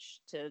acting coach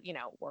to,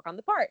 work on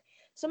the part.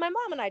 So my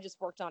mom and I just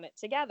worked on it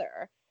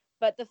together.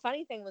 But the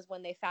funny thing was,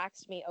 when they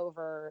faxed me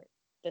over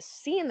the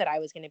scene that I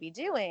was going to be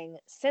doing,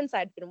 since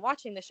I'd been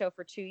watching the show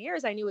for 2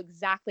 years, I knew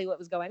exactly what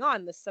was going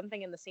on.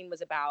 Something in the scene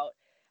was about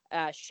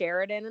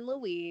Sheridan and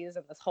Louise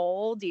and this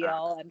whole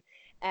deal,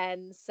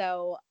 and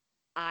so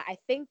I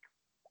think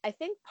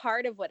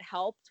part of what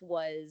helped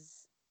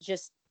was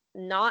just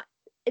not.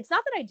 It's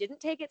not that I didn't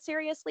take it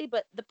seriously,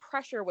 but the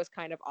pressure was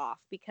kind of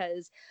off,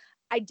 because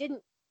I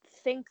didn't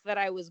think that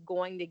I was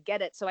going to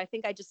get it. So I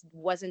think I just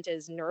wasn't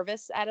as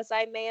nervous as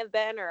I may have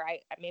been, or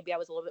maybe I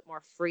was a little bit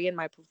more free in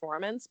my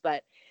performance.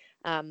 But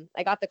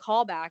I got the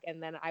call back,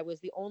 and then I was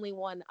the only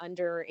one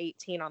under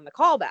 18 on the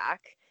callback.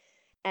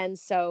 And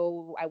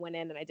so I went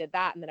in and I did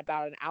that. And then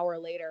about an hour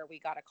later, we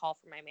got a call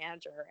from my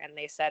manager, and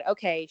they said,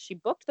 okay, she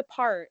booked the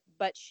part,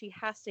 but she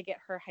has to get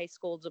her high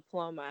school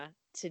diploma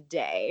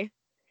today.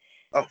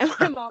 Oh. And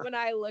my mom and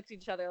I looked at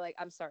each other like,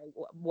 I'm sorry,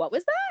 what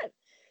was that?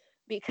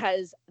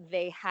 Because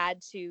I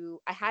had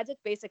to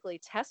basically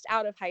test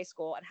out of high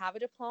school and have a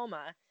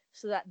diploma,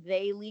 so that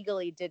they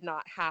legally did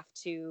not have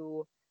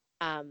to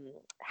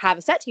have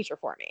a set teacher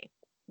for me,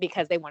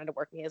 because they wanted to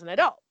work me as an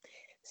adult.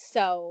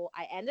 So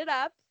I ended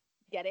up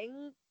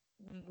getting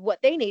what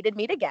they needed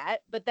me to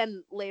get, but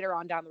then later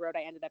on down the road,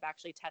 I ended up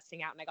actually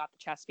testing out, and I got the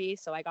CHESP,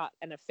 so I got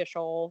an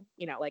official,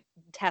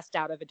 test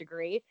out of a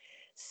degree.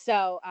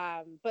 So,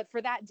 but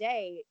for that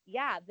day,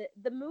 yeah,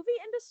 the movie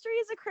industry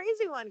is a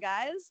crazy one,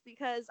 guys,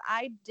 because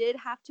I did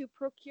have to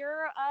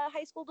procure a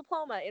high school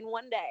diploma in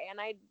one day, and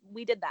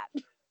we did that.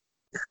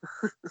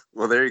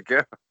 Well, there you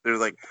go. They're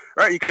like,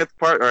 all right, you got the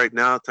part. All right,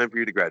 now it's time for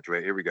you to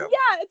graduate. Here we go.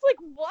 Yeah, it's like,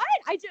 what?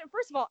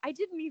 First of all, I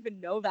didn't even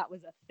know that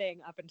was a thing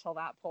up until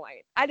that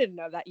point. I didn't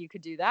know that you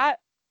could do that.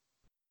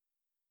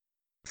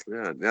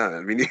 Yeah.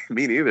 I mean,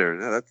 me neither.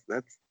 No, that's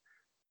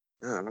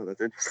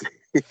interesting.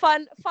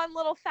 Fun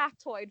little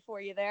factoid for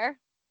you there.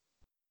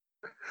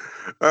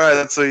 All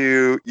right, so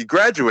you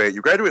graduate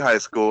high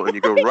school, and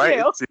you go right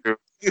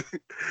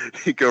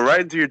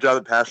into your job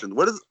of passion.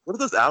 What are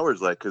those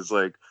hours like? Because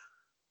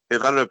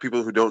if I don't know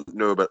people who don't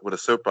know about what a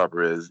soap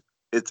opera is,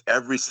 it's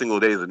every single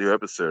day is a new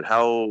episode.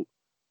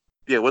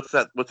 What's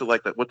it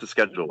like? What's the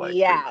schedule like?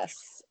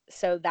 Yes.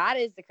 So that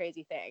is the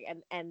crazy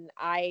thing. And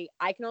I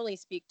can only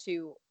speak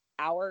to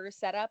our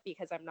setup,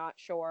 because I'm not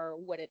sure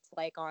what it's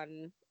like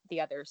on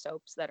the other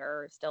soaps that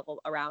are still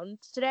around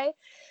today.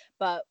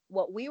 But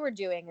what we were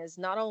doing is,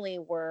 not only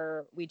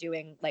were we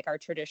doing like our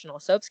traditional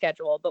soap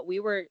schedule, but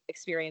we were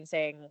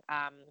experiencing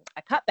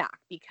a cutback,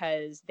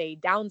 because they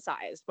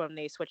downsized when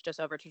they switched us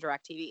over to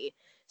DirecTV.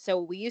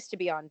 So we used to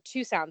be on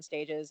 2 sound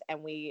stages,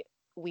 and we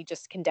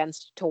just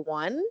condensed to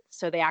 1.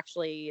 So they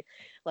actually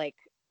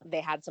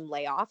they had some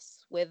layoffs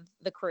with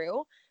the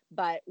crew,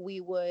 but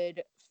we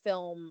would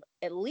film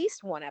at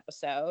least 1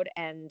 episode,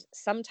 and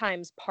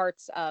sometimes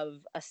parts of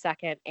a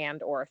second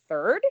and or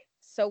third.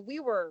 So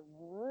we were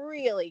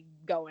really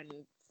going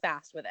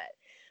fast with it.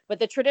 But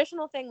the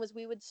traditional thing was,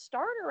 we would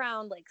start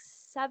around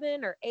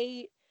 7 or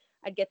 8.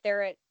 I'd get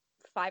there at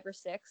 5 or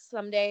 6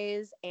 some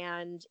days,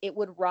 and it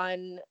would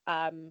run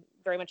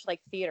very much like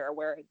theater,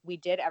 where we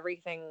did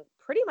everything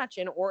pretty much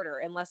in order,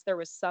 unless there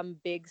was some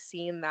big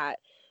scene that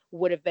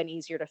would have been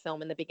easier to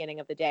film in the beginning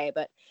of the day.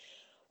 But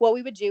what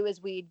we would do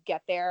is we'd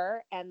get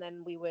there, and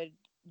then we would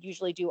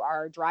usually do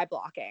our dry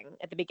blocking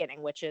at the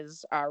beginning, which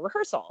is our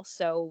rehearsal.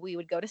 So we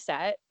would go to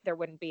set. There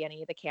wouldn't be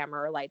any of the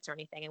camera or lights or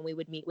anything, and we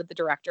would meet with the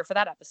director for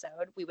that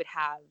episode. We would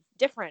have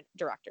different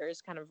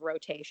directors, kind of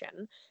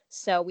rotation.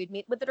 So we'd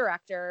meet with the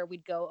director.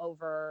 We'd go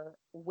over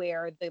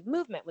where the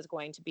movement was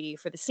going to be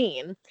for the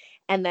scene,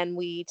 and then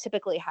we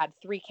typically had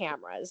 3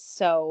 cameras.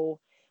 So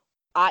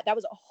that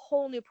was a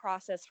whole new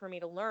process for me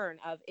to learn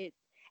of it.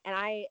 And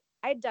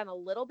I'd done a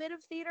little bit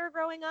of theater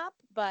growing up,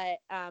 but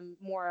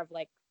more of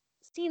like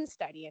scene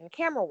study and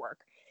camera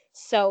work.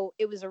 So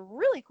it was a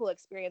really cool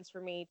experience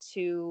for me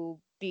to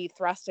be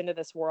thrust into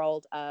this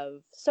world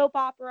of soap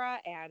opera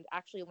and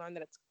actually learn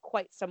that it's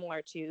quite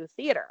similar to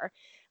theater.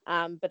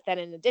 But then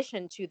in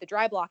addition to the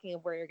dry blocking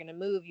of where you're going to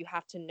move, you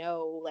have to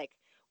know like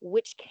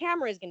which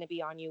camera is going to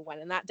be on you when,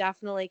 and that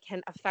definitely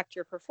can affect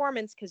your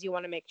performance because you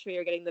want to make sure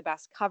you're getting the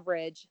best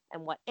coverage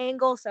and what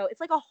angle. So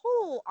it's like a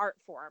whole art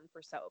form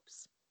for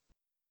soaps.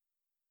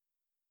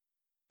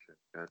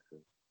 Gotcha.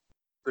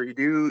 So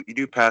you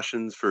do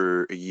Passions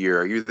for a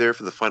year. Are you there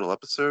for the final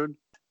episode?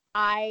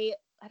 I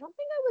don't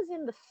think I was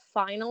in the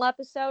final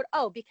episode.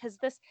 Oh, because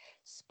this,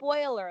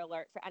 spoiler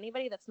alert for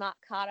anybody that's not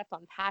caught up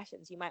on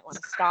Passions, you might want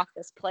to stop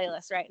this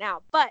playlist right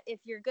now. But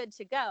if you're good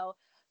to go,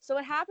 so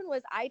what happened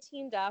was I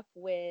teamed up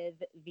with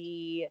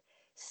the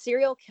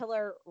serial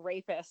killer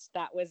rapist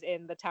that was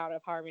in the town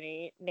of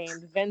Harmony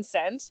named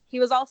Vincent. He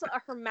was also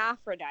a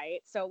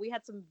hermaphrodite, so we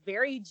had some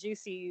very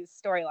juicy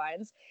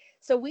storylines.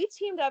 So we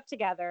teamed up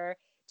together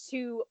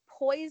to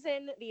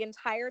poison the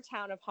entire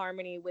town of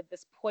Harmony with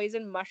this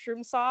poison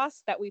mushroom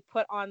sauce that we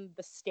put on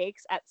the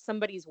steaks at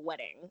somebody's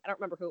wedding. I don't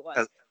remember who it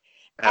was.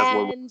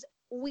 And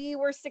we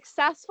were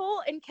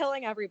successful in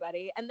killing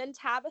everybody. And then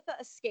Tabitha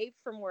escaped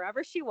from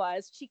wherever she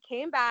was. She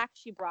came back.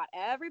 She brought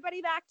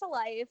everybody back to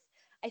life.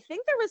 I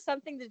think there was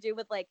something to do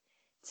with like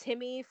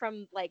Timmy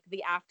from like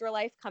the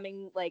afterlife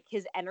coming, like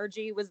his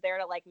energy was there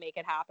to like make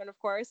it happen, of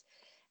course.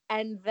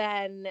 And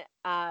then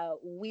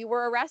we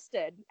were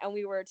arrested and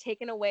we were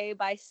taken away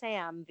by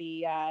Sam,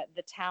 the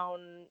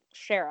town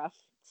sheriff.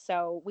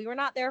 So we were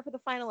not there for the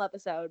final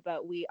episode,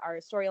 but our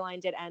storyline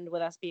did end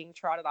with us being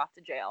trotted off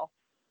to jail.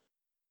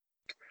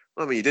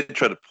 Well, I mean, you did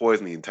try to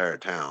poison the entire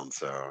town,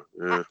 so.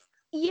 I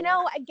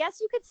guess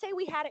you could say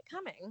we had it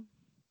coming.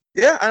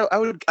 Yeah,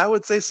 I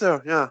would say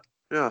so. Yeah.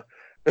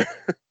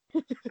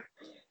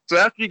 So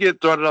after you get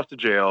thrown off to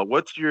jail,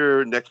 what's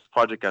your next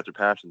project after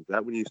Passion? Is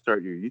that when you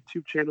start your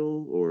YouTube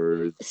channel,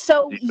 or?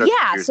 So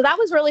that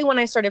was really when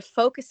I started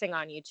focusing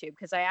on YouTube,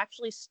 because I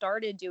actually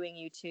started doing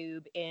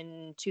YouTube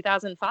in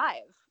 2005.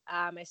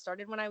 I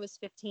started when I was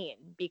 15,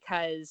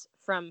 because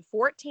from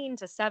 14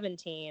 to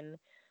 17,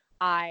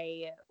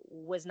 I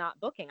was not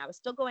booking. I was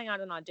still going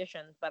out on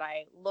auditions, but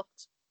I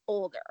looked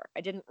older.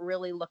 I didn't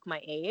really look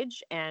my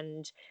age,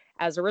 and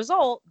as a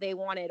result, they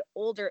wanted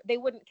older. They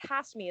wouldn't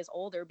cast me as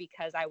older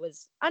because I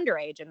was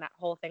underage, and that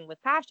whole thing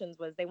with Passions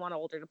was they want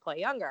older to play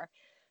younger.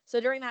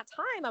 So during that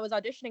time, I was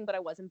auditioning, but I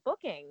wasn't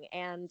booking,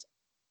 and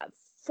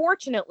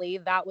fortunately,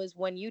 that was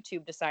when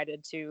YouTube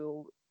decided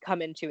to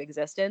come into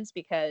existence,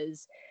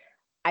 because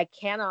I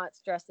cannot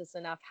stress this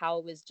enough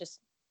how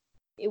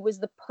it was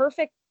the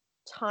perfect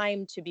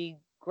time to be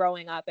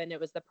growing up, and it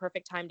was the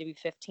perfect time to be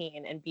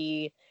 15 and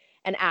be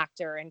an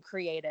actor and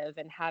creative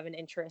and have an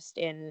interest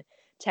in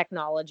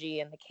technology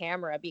and the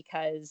camera,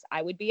 because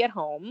I would be at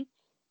home.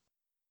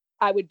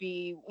 I would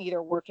be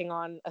either working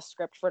on a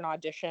script for an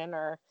audition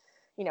or,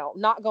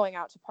 not going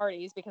out to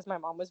parties because my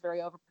mom was very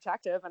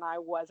overprotective and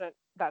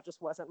that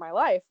just wasn't my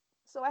life.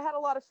 So I had a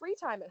lot of free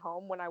time at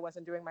home when I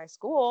wasn't doing my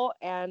school,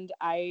 and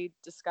I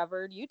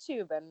discovered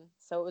YouTube. And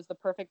so it was the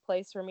perfect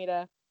place for me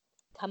to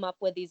come up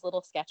with these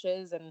little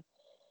sketches and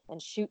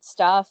shoot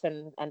stuff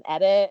and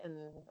edit, and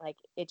like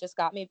it just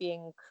got me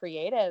being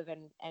creative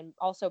and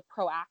also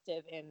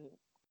proactive in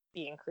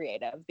being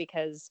creative,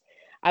 because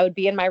I would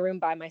be in my room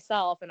by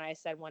myself, and I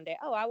said one day,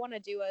 oh, I want to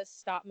do a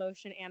stop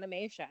motion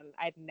animation.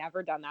 I'd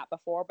never done that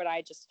before, but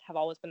I just have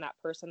always been that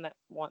person that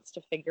wants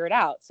to figure it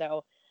out.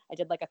 So I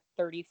did like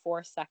a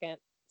 34-second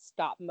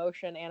stop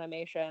motion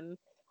animation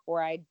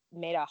where I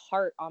made a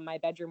heart on my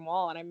bedroom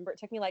wall, and I remember it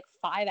took me like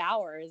 5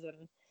 hours,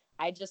 and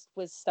I just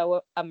was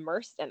so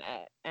immersed in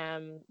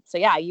it. So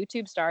yeah,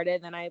 YouTube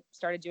started, then I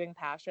started doing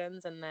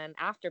Passions, and then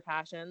after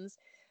Passions,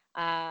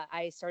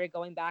 I started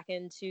going back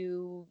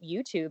into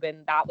YouTube,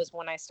 and that was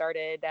when I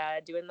started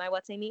doing my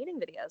What's Amy Eating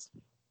videos.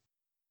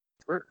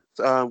 Sure.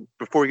 So,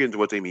 before we get into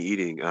What's Amy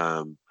Eating,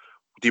 do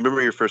you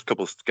remember your first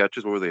couple of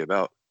sketches? What were they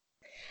about?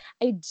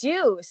 I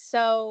do.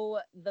 So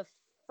the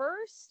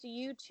first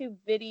YouTube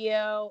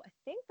video, I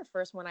think the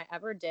first one I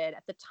ever did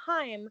at the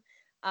time,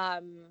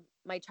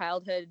 my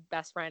childhood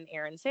best friend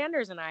Erin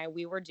Sanders and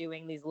we were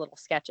doing these little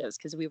sketches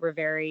because we were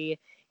very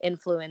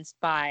influenced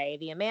by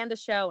the Amanda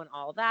Show and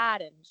all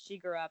that, and she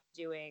grew up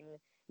doing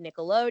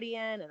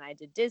Nickelodeon and I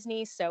did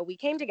Disney. So we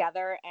came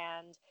together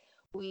and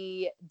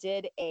we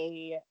did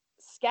a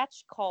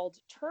sketch called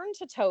Turn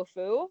to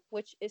Tofu,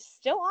 which is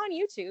still on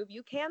YouTube.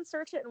 You can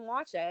search it and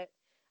watch it.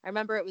 I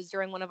remember it was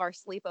during one of our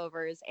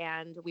sleepovers,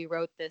 and we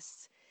wrote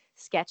this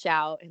sketch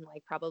out in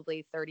like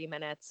probably 30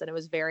 minutes, and it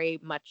was very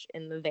much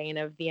in the vein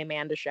of the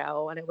Amanda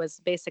Show, and it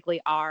was basically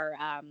our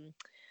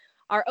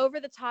over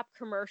the top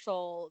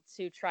commercial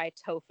to try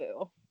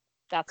tofu.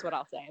 That's what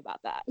I'll say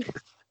about that.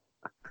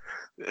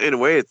 In a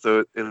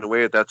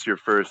way, that's your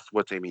first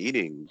What's Amy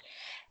Eating?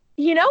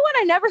 You know what?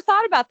 I never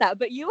thought about that,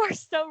 but you are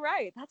so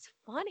right. That's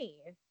funny.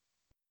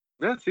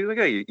 Yeah, see, like,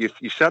 yeah,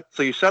 you shot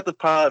the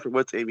pilot for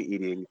What's Amy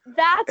Eating.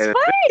 That's right.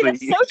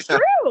 It's so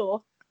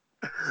true.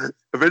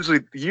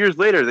 Eventually, years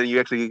later, then you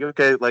actually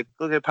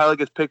pilot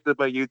gets picked up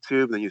by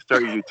YouTube, and then you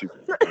start your YouTube.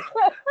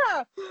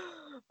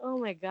 Oh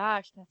my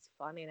gosh, that's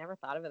funny. I never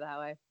thought of it that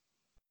way.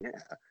 Yeah.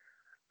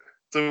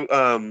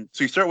 So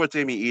you start What's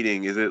Amy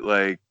Eating? Is it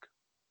like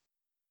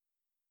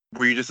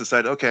where you just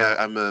decide, okay,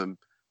 I'm a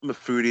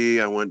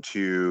foodie, I want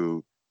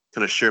to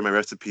kind of share my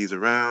recipes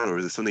around, or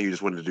is it something you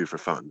just wanted to do for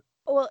fun?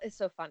 Well, it's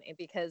so funny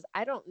because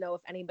I don't know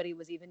if anybody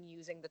was even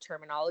using the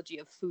terminology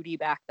of foodie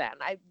back then.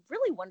 I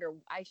really wonder,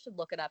 I should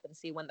look it up and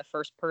see when the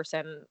first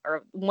person,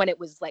 or when it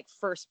was like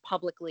first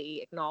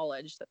publicly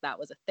acknowledged that that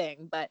was a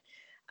thing. But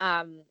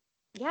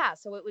yeah,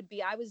 so it would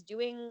be, I was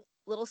doing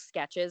little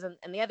sketches. And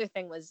the other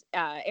thing was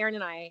Aaron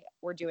and I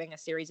were doing a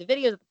series of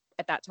videos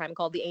at that time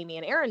called The Amy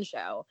and Aaron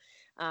Show.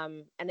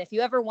 And if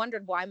you ever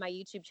wondered why my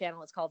YouTube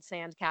channel is called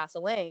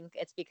Sandcastle Inc.,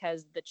 it's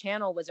because the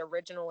channel was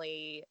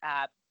originally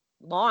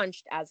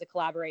launched as a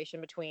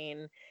collaboration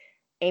between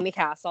Amy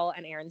Castle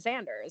and Aaron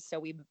Sanders. So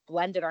we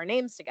blended our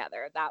names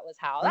together. That was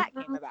how that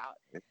came about.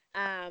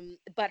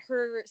 But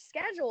her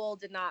schedule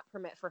did not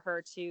permit for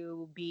her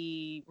to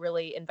be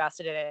really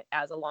invested in it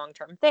as a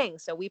long-term thing.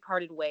 So we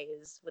parted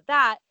ways with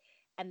that.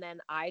 And then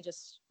I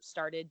just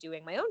started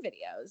doing my own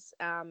videos.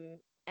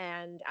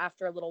 And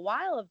after a little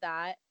while of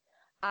that,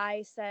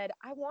 I said,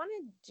 I want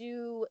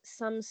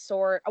some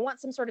sort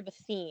of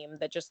a theme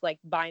that just like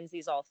binds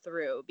these all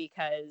through,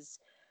 because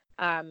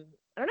I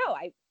don't know,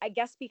 I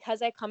guess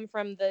because I come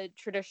from the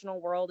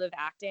traditional world of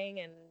acting,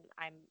 and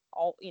I've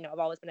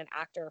always been an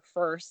actor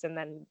first, and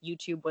then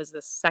YouTube was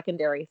the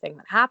secondary thing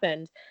that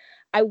happened.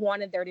 I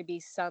wanted there to be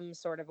some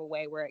sort of a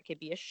way where it could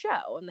be a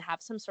show and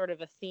have some sort of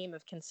a theme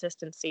of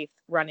consistency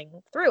running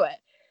through it.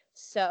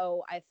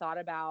 So I thought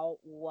about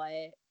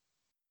what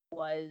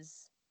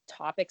was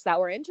topics that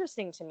were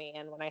interesting to me.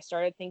 And when I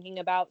started thinking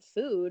about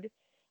food, it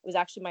was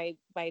actually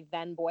my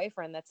then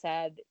boyfriend that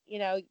said, you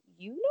know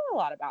a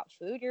lot about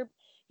food.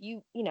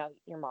 Your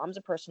mom's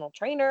a personal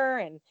trainer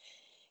and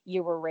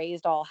you were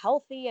raised all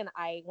healthy. And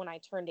when I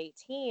turned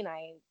 18,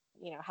 I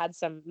had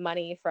some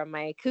money from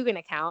my Coogan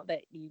account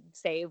that you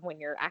save when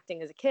you're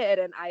acting as a kid.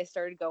 And I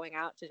started going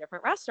out to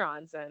different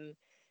restaurants and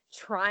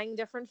trying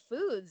different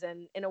foods.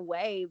 And in a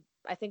way,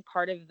 I think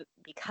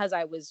because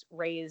I was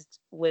raised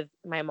with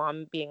my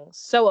mom being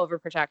so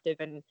overprotective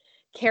and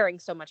caring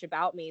so much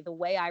about me, the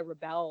way I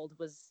rebelled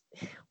was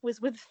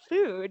with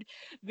food,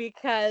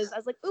 because I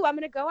was like, ooh, I'm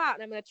going to go out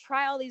and I'm going to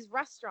try all these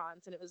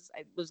restaurants. And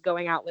I was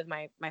going out with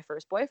my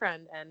first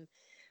boyfriend, and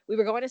we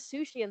were going to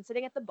sushi and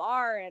sitting at the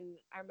bar. And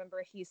I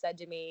remember he said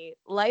to me,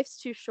 life's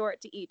too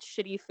short to eat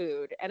shitty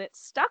food. And it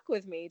stuck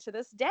with me to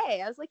this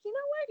day. I was like, you know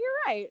what?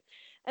 You're right.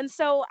 And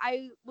so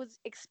I was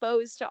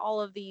exposed to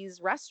all of these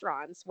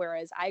restaurants,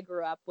 whereas I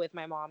grew up with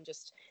my mom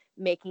just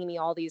making me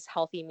all these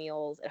healthy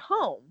meals at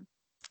home.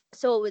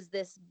 So it was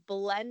this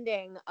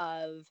blending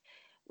of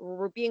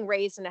being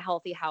raised in a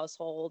healthy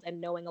household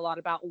and knowing a lot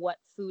about what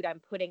food I'm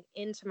putting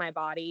into my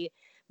body,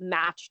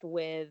 matched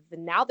with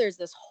now there's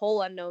this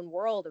whole unknown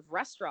world of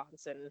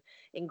restaurants and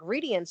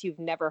ingredients you've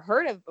never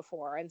heard of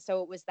before. And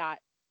so it was that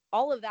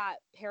all of that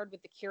paired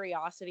with the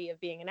curiosity of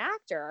being an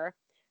actor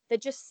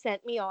that just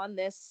sent me on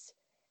this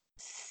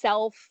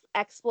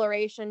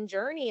self-exploration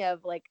journey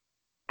of like,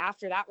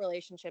 after that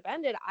relationship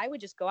ended, I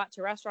would just go out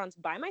to restaurants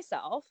by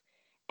myself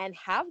and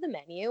have the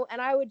menu,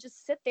 and I would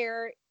just sit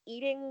there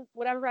eating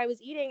whatever I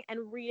was eating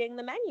and reading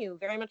the menu,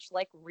 very much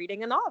like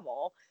reading a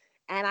novel.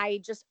 And I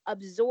just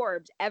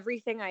absorbed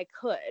everything I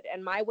could.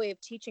 And my way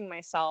of teaching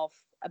myself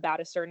about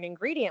a certain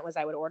ingredient was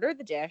I would order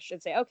the dish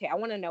and say, okay, I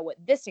want to know what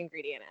this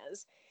ingredient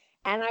is.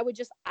 And I would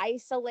just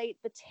isolate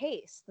the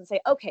taste and say,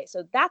 okay,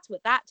 so that's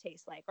what that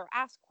tastes like, or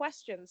ask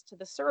questions to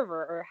the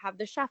server or have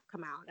the chef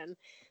come out. And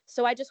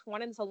so I just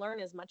wanted to learn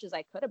as much as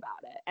I could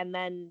about it, and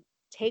then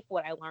take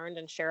what I learned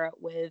and share it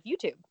with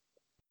YouTube.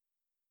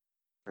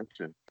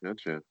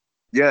 Gotcha.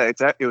 Yeah,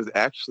 it was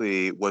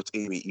actually What's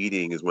Amy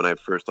Eating is when I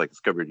first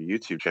discovered your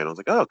YouTube channel. I was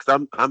like, oh,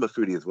 because I'm a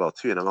foodie as well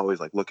too, and I'm always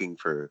looking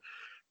for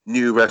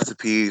new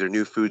recipes or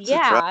new foods to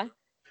try.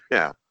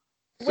 Yeah.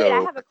 Wait,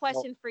 I have a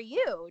question for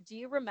you. Do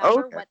you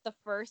remember what the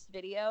first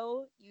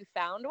video you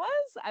found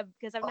was?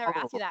 Because I've never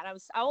asked you that. And I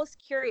was always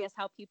curious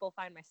how people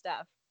find my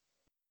stuff.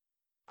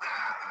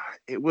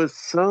 It was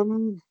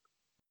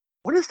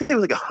what is it? It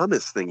was like a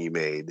hummus thing you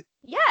made.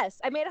 Yes,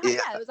 I made a hummus.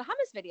 Yeah, it was a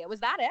hummus video.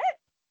 Was that it?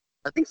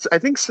 I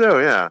think so.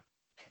 Yeah.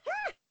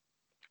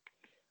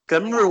 'Cause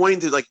I remember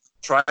wanting to like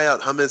try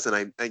out hummus,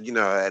 and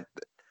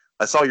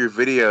I saw your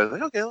video. I was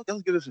like, okay, I'll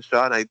give this a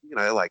shot. And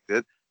I liked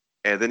it,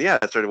 and then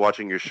I started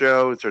watching your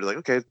show and started like,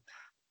 okay,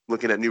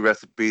 looking at new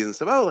recipes and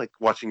stuff. Oh, like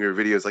watching your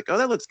videos, like, oh,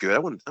 that looks good. I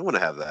want to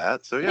have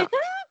that. So yeah.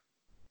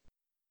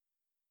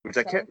 Which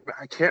I can't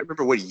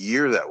remember what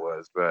year that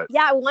was, but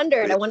yeah, I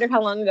wondered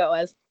how long ago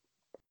it was.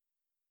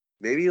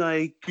 Maybe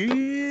like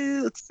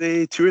let's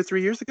say 2 or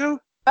 3 years ago.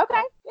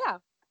 Okay, yeah.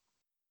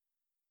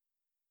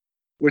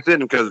 Which then,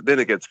 because then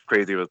it gets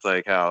crazy. It's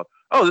like how,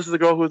 oh, this is the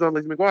girl who was on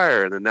Lizzie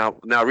McGuire, and then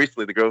now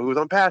recently the girl who was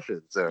on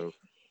Passion. So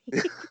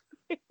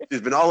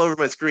she's been all over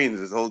my screens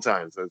this whole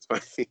time. So it's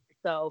funny.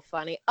 So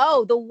funny.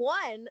 Oh, the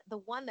one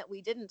that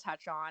we didn't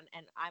touch on,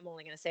 and I'm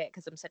only going to say it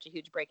because I'm such a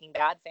huge Breaking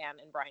Bad fan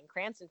and Bryan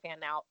Cranston fan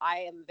now.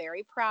 I am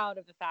very proud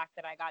of the fact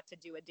that I got to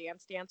do a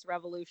Dance Dance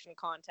Revolution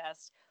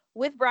contest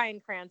with Bryan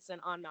Cranston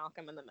on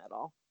Malcolm in the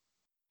Middle.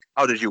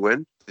 Oh, did you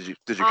win?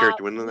 Did your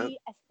character win on that?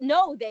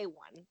 No, they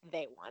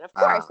won. Of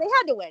course, they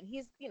had to win.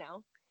 He's,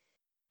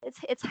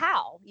 it's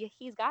Hal.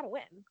 He's got to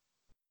win.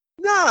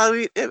 No, I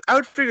mean, I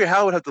would figure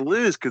Hal would have to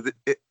lose because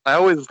I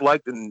always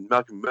liked in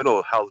Malcolm in the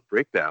Middle Hal's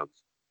breakdowns.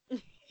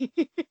 Well,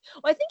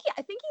 I think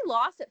he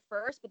lost at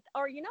first,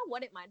 or you know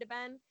what, it might have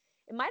been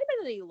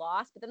that he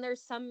lost, but then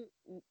there's some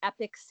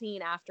epic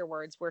scene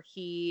afterwards where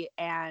he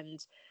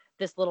and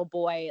this little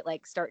boy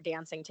like start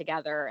dancing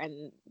together,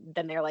 and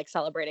then they're like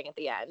celebrating at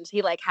the end.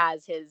 He like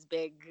has his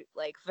big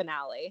like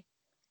finale.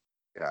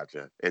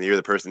 Gotcha. And you're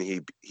the person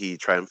he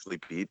triumphantly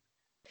beat?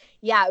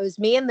 Yeah, it was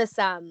me and this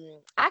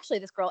actually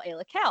this girl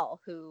Ayla Kell,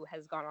 who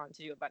has gone on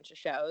to do a bunch of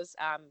shows.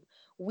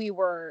 We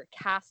were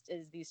cast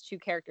as these two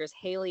characters,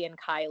 Haley and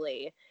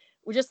Kylie.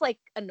 We're just like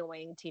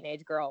annoying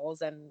teenage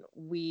girls, and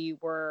we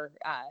were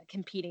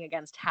competing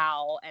against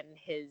Hal and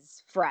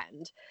his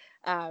friend.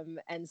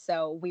 And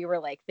so we were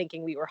like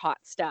thinking we were hot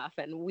stuff,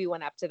 and we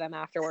went up to them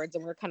afterwards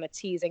and we were kind of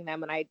teasing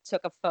them, and I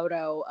took a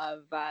photo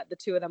of the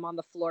two of them on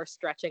the floor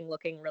stretching,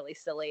 looking really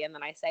silly, and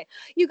then I say,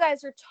 you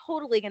guys are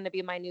totally going to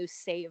be my new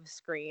save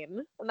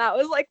screen. And that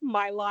was like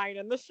my line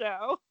in the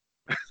show.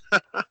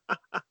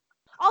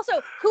 Also,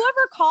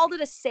 whoever called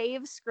it a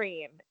save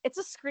screen, it's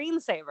a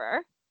screensaver.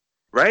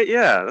 Right?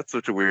 Yeah, that's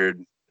such a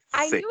weird.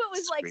 I knew it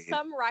was like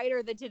some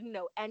writer that didn't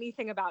know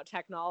anything about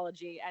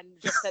technology and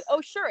just said,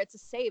 "Oh, sure, it's a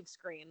save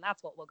screen.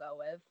 That's what we'll go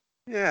with."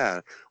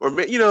 Yeah, or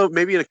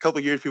maybe in a couple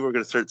of years, people are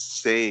going to start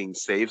saying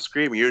 "save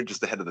screen." You're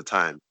just ahead of the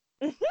time.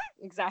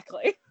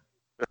 Exactly.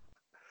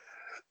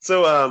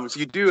 So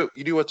you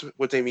do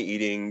what's Amy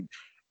eating,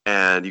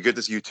 and you get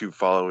this YouTube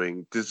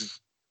following. Do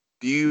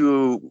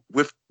you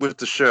with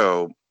the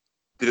show?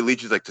 Did it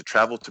lead you like to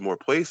travel to more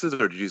places,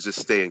 or did you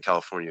just stay in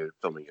California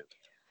filming it?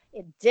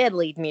 It did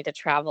lead me to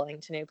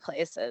traveling to new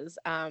places.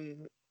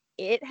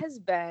 It has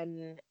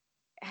been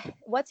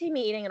what's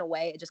Amy eating in a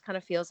way. It just kind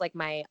of feels like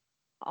my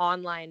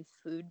online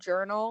food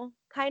journal.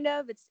 Kind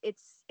of.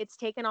 It's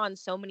taken on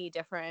so many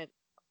different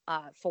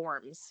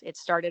forms. It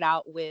started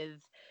out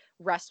with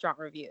restaurant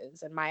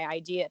reviews, and my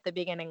idea at the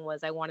beginning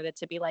was I wanted it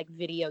to be like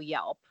video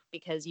Yelp,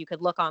 because you could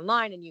look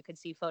online and you could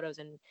see photos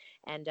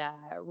and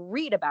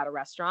read about a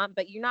restaurant,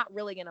 but you're not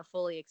really going to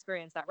fully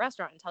experience that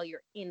restaurant until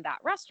you're in that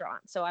restaurant.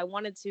 So I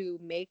wanted to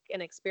make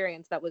an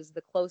experience that was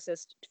the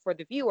closest for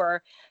the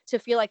viewer to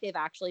feel like they've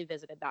actually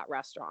visited that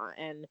restaurant.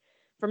 And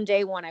from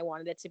day one, I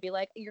wanted it to be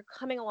like you're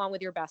coming along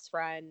with your best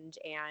friend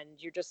and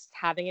you're just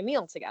having a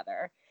meal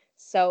together.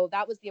 So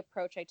that was the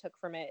approach I took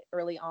from it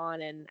early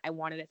on, and I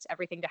wanted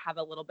everything to have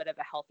a little bit of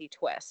a healthy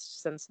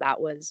twist, since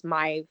that was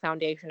my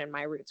foundation and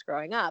my roots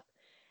growing up.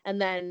 And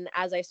then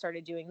as I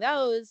started doing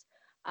those,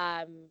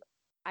 I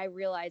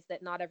realized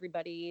that not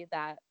everybody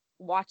that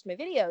watched my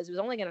videos was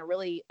only going to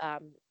really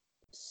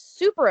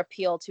super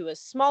appeal to a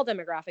small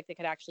demographic that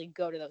could actually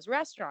go to those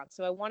restaurants.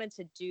 So I wanted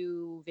to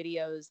do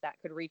videos that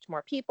could reach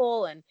more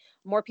people, and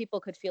more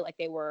people could feel like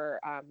they were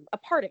a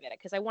part of it,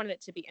 because I wanted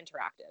it to be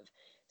interactive.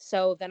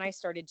 So then I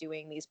started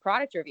doing these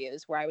product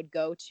reviews where I would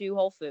go to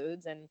Whole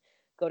Foods and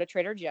go to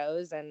Trader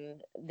Joe's,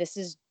 and this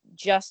is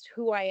just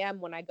who I am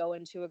when I go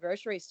into a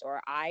grocery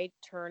store. I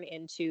turn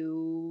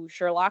into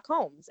Sherlock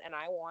Holmes, and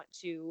I want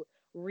to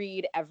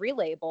read every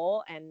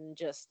label and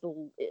just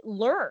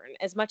learn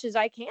as much as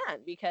I can,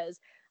 because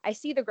I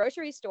see the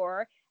grocery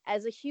store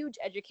as a huge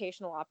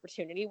educational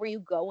opportunity where you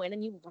go in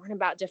and you learn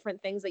about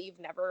different things that you've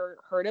never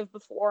heard of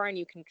before, and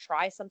you can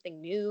try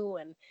something new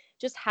and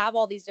just have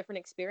all these different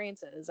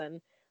experiences. And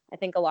I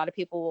think a lot of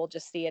people will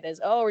just see it as,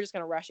 oh, we're just going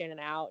to rush in and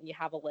out, and you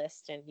have a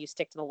list and you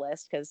stick to the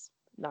list, because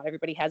not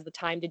everybody has the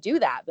time to do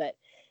that. But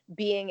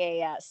being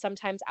a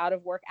sometimes out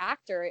of work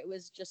actor, it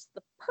was just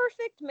the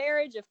perfect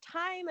marriage of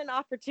time and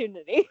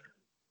opportunity.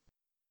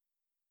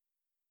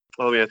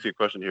 Well, let me ask you a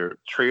question here.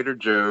 Trader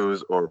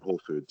Joe's or Whole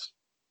Foods?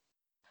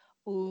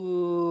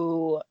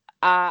 Ooh,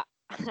 I'm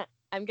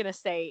going to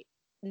say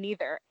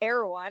neither.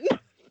 Erewhon.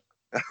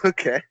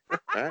 Okay.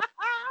 Right.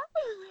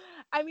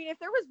 I mean, if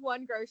there was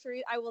one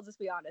grocery, I will just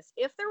be honest.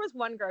 If there was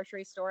one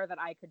grocery store that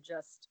I could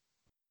just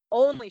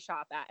only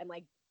shop at and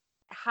like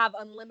have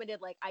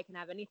unlimited, like I can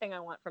have anything I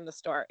want from the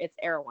store, it's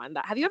Erewhon.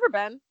 Have you ever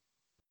been?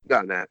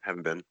 No,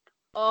 haven't been.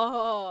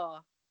 Oh,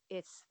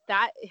 it's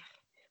that.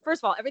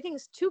 First of all,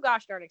 everything's too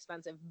gosh darn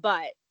expensive,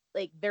 but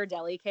like their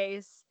deli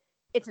case,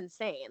 it's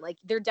insane. Like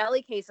their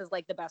deli case is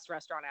like the best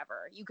restaurant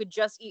ever. You could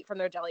just eat from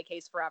their deli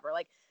case forever.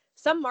 Like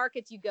some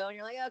markets you go and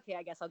you're like, okay,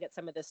 I guess I'll get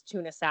some of this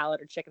tuna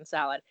salad or chicken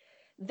salad.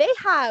 They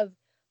have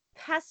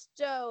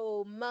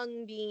pesto,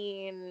 mung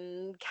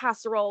bean,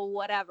 casserole,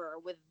 whatever,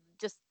 with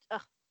just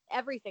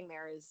everything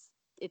there is,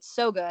 it's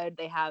so good.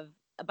 They have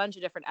a bunch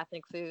of different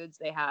ethnic foods.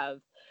 They have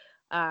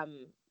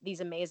these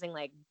amazing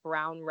like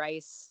brown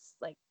rice,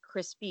 like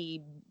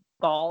crispy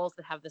balls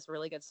that have this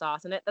really good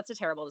sauce in it. That's a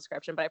terrible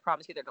description, but I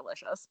promise you they're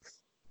delicious.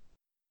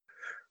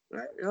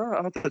 Yeah,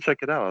 I'll have to check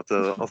it out.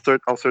 I'll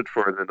search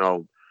for it, and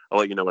I'll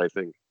let you know what I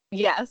think.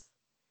 Yes.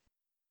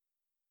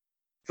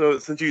 So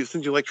since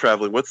you like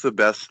traveling, what's the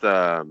best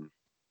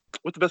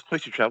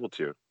place you traveled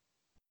to?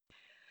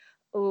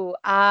 Ooh,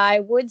 I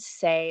would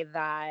say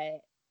that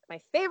my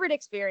favorite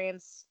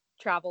experience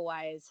travel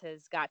wise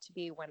has got to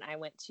be when I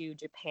went to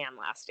Japan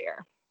last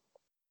year.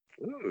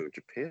 Ooh,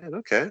 Japan.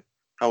 Okay.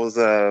 How was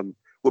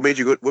what made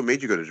you go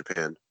to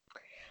Japan?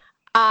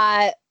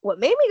 What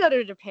made me go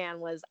to Japan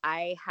was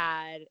I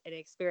had an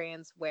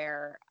experience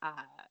where a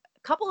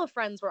couple of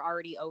friends were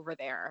already over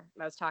there.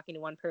 I was talking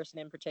to one person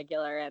in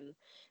particular, and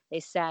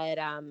they said,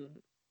 I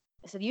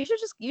said, you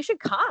should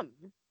come.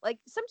 Like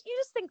you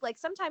just think like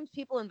sometimes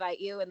people invite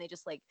you and they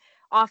just like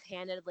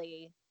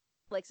offhandedly,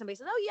 like somebody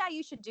says, oh yeah,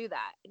 you should do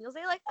that. And you'll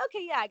say like,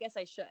 okay, yeah, I guess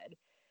I should.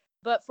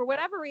 But for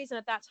whatever reason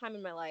at that time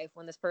in my life,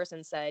 when this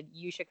person said,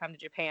 you should come to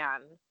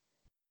Japan,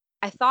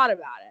 I thought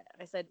about it.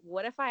 I said,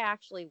 what if I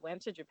actually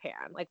went to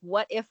Japan? Like,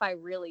 what if I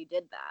really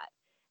did that?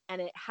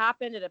 And it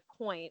happened at a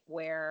point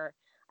where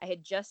I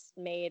had just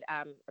made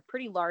a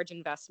pretty large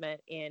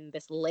investment in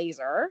this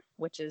laser,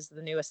 which is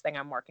the newest thing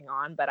I'm working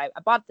on. But I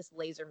bought this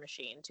laser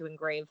machine to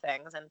engrave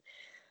things. And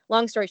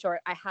long story short,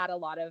 I had a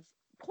lot of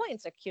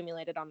points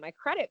accumulated on my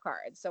credit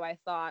card. So I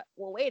thought,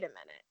 well, wait a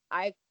minute.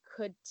 I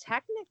could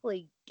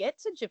technically get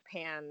to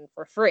Japan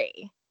for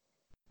free,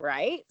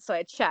 right? So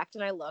I checked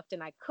and I looked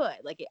and I could.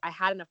 Like I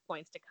had enough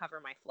points to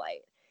cover my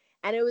flight.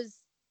 And it was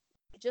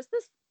just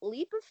this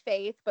leap of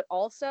faith, but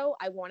also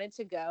I wanted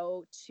to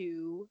go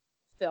to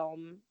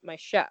film my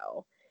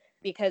show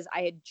because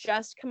I had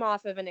just come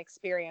off of an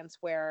experience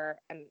where,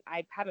 and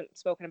I haven't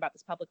spoken about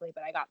this publicly,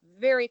 but I got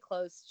very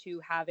close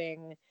to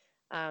having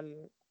um,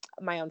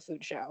 my own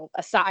food show.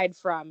 Aside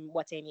from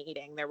What's Amy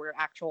Eating, there were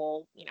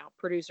actual,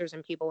 producers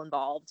and people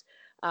involved,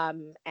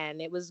 and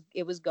it was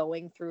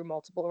going through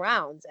multiple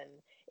rounds, and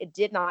it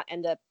did not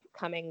end up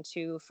coming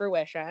to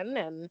fruition.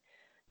 And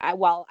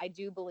while I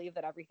do believe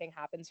that everything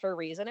happens for a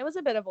reason, it was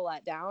a bit of a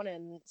letdown.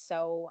 And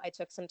so I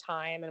took some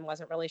time and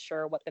wasn't really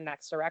sure what the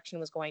next direction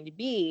was going to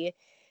be.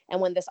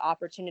 And when this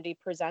opportunity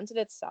presented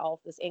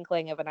itself, this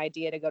inkling of an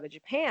idea to go to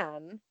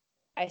Japan,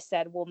 I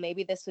said, well,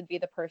 maybe this would be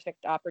the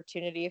perfect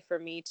opportunity for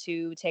me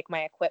to take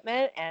my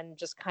equipment and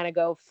just kind of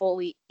go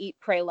fully eat,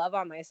 pray, love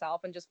on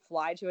myself and just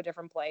fly to a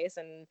different place.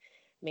 And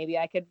maybe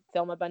I could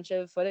film a bunch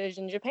of footage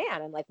in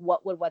Japan, and like,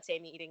 what would What's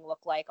Amy Eating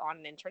look like on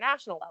an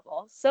international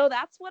level? So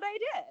that's what I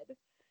did.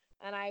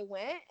 And I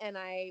went and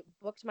I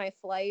booked my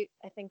flight,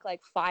 I think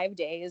like 5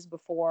 days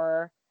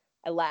before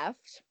I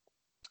left.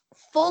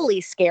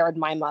 Fully scared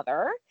my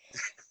mother.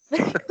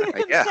 Yeah,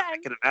 I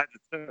can imagine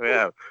too.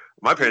 Yeah,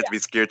 my parents would be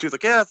scared too. It's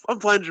like, yeah, I'm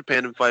flying to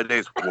Japan in 5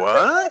 days.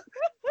 What?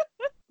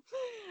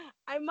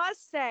 I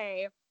must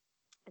say,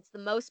 it's the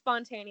most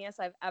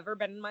spontaneous I've ever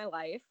been in my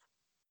life,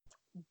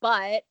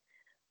 but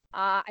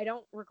I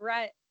don't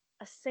regret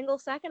a single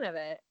second of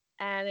it.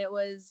 And it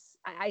was,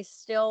 I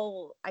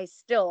still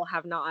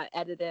have not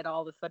edited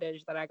all the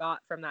footage that I got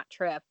from that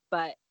trip.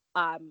 But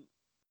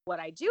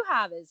what I do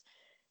have is,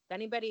 if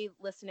anybody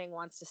listening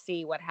wants to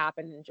see what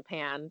happened in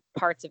Japan,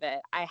 parts of it,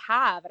 I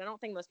have, and I don't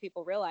think most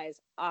people realize,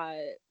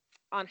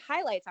 on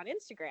highlights on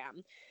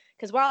Instagram.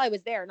 Because while I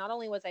was there, not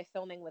only was I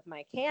filming with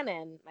my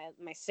Canon,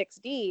 my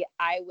 6D,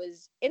 I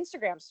was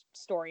Instagram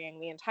storying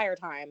the entire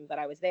time that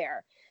I was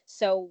there.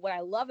 So what I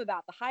love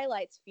about the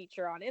highlights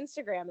feature on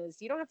Instagram is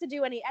you don't have to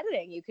do any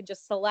editing. You can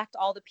just select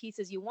all the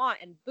pieces you want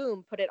and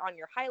boom, put it on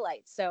your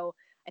highlights. So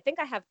I think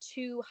I have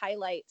 2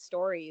 highlight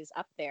stories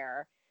up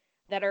there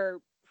that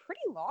are pretty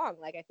long,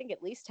 like I think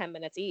at least 10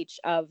 minutes each,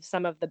 of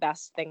some of the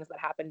best things that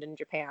happened in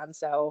Japan.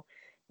 So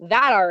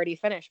that already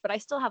finished, but I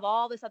still have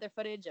all this other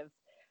footage of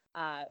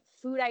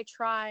food I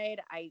tried.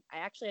 I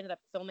actually ended up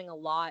filming a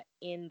lot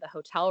in the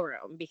hotel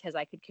room because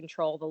I could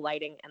control the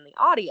lighting and the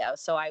audio.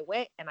 So I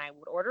went and I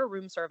would order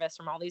room service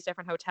from all these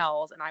different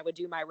hotels, and I would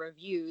do my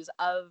reviews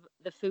of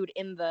the food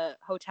in the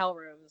hotel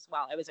rooms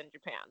while I was in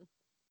Japan.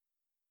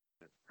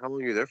 How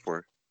long are you there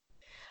for?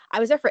 I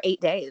was there for 8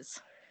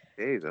 days.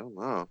 Days. Oh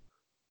wow.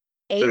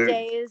 8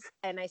 days,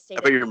 and I stayed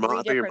at 3 different must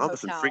have been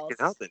hotels. freaking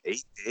out then.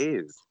 8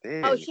 days.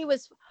 Dang. Oh, she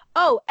was.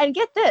 Oh, and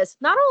get this,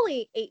 not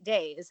only 8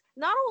 days,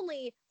 not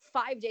only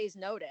 5 days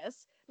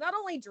notice, not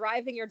only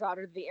driving your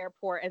daughter to the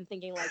airport and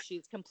thinking like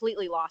she's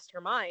completely lost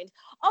her mind.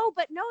 Oh,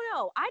 but no,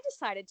 I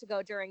decided to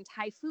go during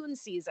typhoon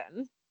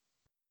season.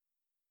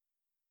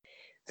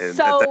 And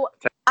so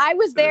I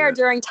was there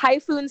during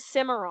Typhoon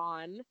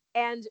Cimarron,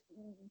 and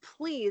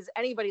please,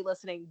 anybody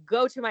listening,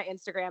 go to my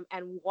Instagram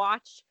and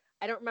watch.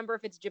 I don't remember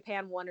if it's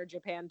Japan 1 or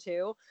Japan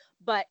 2,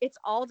 but it's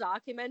all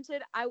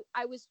documented.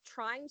 I was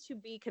trying to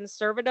be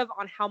conservative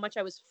on how much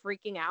I was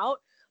freaking out,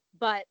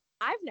 but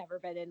I've never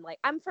been in, like,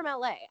 I'm from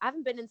LA. I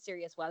haven't been in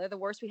serious weather. The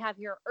worst we have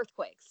here are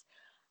earthquakes.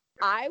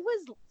 I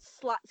was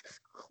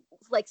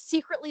like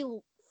secretly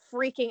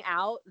freaking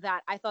out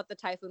that I thought the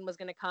typhoon was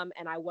going to come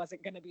and I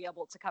wasn't going to be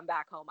able to come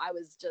back home. I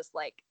was just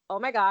like, oh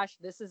my gosh,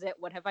 this is it.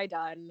 What have I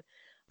done?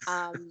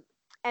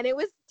 And it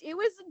was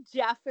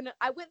definite.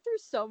 I went through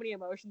so many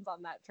emotions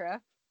on that trip.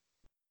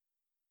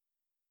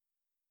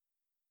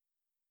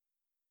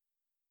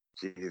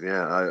 Jeez,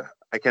 yeah,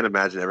 I can't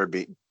imagine ever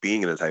being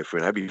in a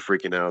typhoon. I'd be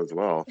freaking out as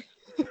well.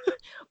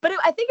 But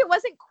I think it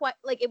wasn't quite,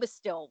 like, it was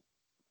still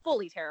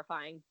fully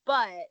terrifying.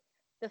 But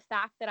the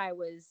fact that I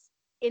was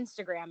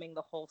Instagramming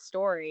the whole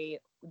story,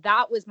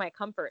 that was my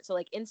comfort. So,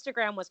 like,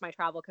 Instagram was my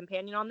travel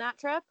companion on that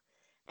trip.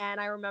 And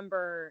I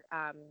remember,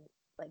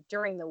 like,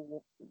 during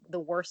the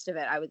worst of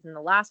it, I was in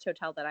the last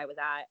hotel that I was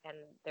at, and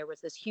there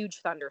was this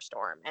huge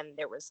thunderstorm, and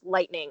there was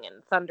lightning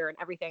and thunder and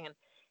everything. And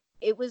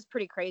it was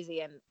pretty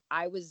crazy, and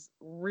I was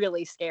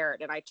really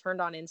scared, and I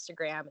turned on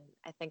Instagram, and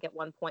I think at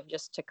one point,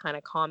 just to kind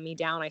of calm me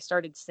down, I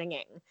started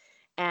singing.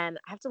 And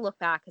I have to look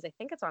back because I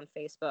think it's on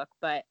Facebook,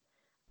 but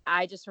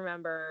I just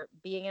remember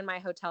being in my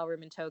hotel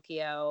room in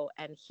Tokyo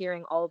and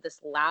hearing all of this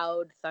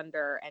loud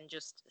thunder and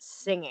just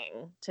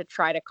singing to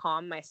try to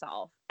calm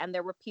myself. And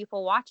there were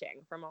people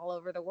watching from all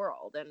over the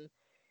world, and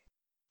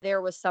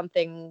there was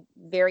something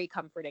very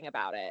comforting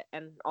about it,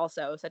 and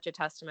also such a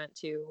testament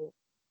to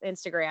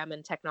Instagram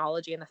and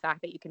technology and the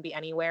fact that you can be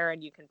anywhere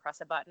and you can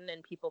press a button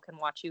and people can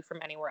watch you from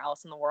anywhere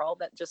else in the world.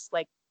 That just,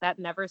 like, that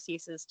never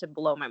ceases to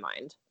blow my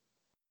mind.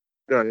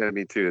 No, yeah,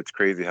 me too. It's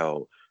crazy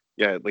how,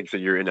 yeah, like you said,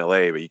 you're in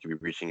LA, but you can be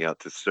reaching out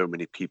to so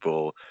many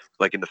people,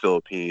 like in the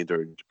Philippines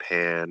or in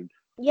Japan,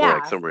 or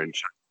like Yeah. somewhere in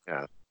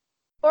China.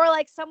 Or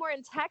like somewhere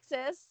in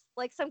Texas,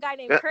 like some guy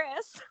named Yeah,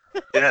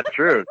 Chris. yeah,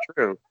 true,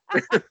 true.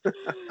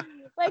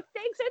 Like,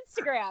 thanks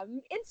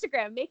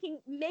Instagram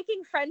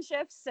making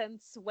friendships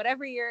since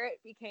whatever year it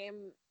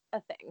became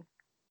a thing.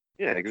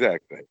 Yeah,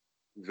 exactly,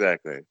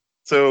 exactly.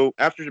 So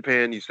after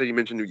Japan, you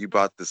mentioned that you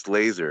bought this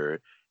laser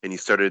and you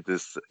started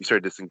this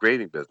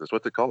engraving business.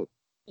 What's it called?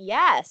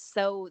 Yes,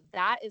 so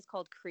that is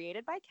called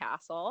Created by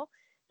Castle.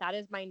 That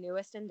is my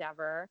newest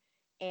endeavor.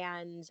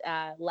 And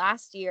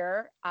last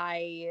year,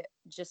 I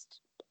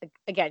just,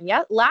 again,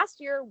 yeah, last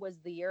year was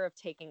the year of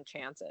taking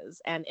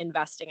chances and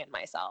investing in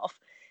myself.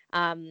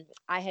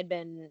 I had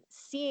been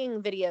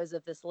seeing videos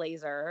of this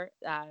laser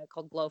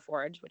called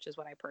Glowforge, which is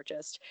what I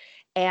purchased.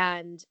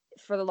 And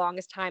for the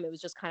longest time, it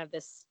was just kind of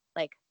this,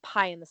 like,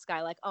 pie in the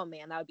sky, like, oh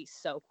man, that would be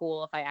so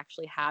cool if I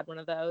actually had one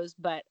of those.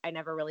 But I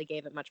never really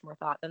gave it much more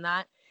thought than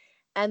that.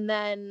 And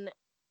then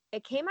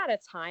it came at a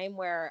time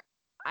where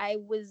I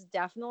was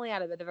definitely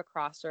at a bit of a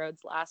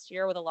crossroads last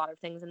year with a lot of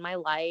things in my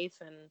life.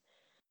 And,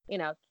 you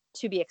know,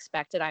 to be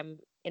expected, I'm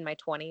in my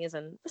 20s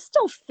and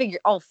still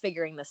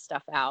figuring this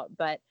stuff out.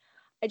 But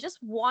I just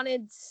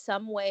wanted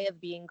some way of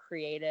being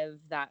creative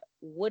that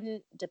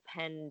wouldn't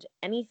depend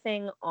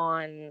anything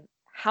on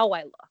how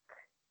I look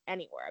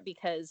anywhere,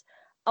 because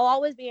I'll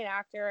always be an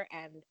actor.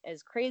 And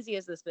as crazy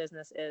as this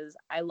business is,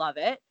 I love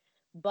it.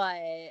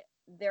 But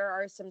there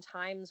are some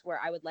times where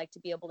I would like to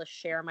be able to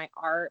share my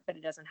art, but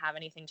it doesn't have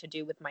anything to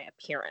do with my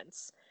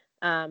appearance.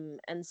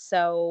 And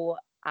so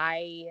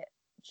I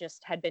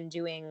just had been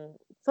doing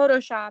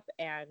Photoshop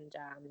and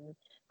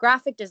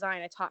graphic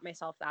design. I taught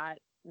myself that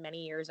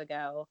many years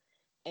ago.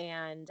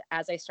 And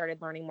as I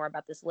started learning more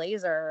about this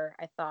laser,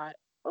 I thought,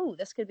 oh,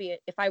 this could be,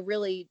 if I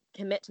really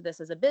commit to this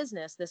as a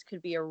business, this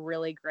could be a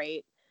really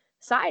great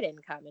side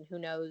income. And who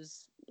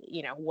knows,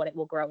 what it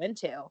will grow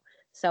into.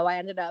 So I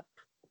ended up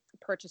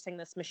purchasing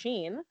this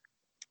machine.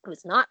 It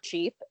was not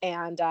cheap,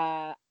 and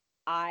I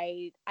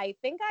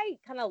think I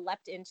kind of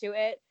leapt into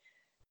it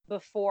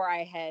before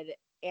I had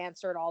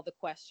answered all the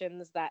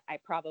questions that I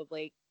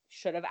probably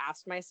should have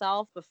asked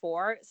myself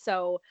before.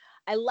 So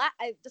I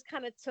just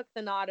kind of took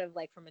the nod of,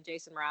 like, from a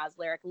Jason Mraz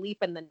lyric, leap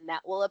and the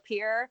net will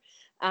appear.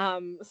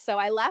 So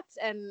I leapt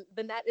and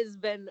the net has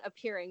been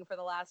appearing for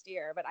the last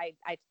year. But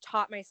I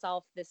taught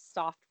myself this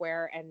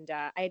software, and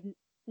I had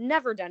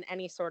never done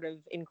any sort of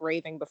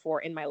engraving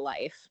before in my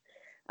life.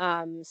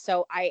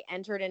 So I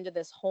entered into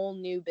this whole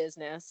new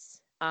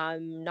business,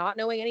 not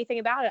knowing anything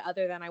about it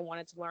other than I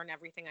wanted to learn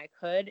everything I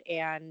could.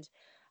 And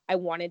I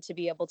wanted to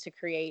be able to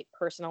create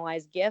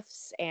personalized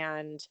gifts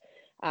and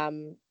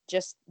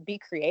just be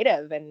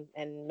creative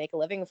and make a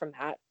living from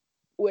that,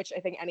 which I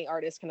think any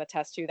artist can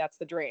attest to. That's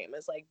the dream,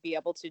 is, like, be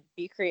able to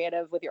be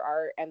creative with your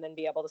art and then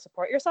be able to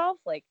support yourself.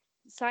 Like,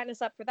 sign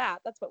us up for that.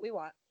 That's what we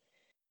want.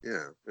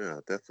 Yeah, yeah,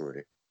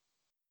 definitely.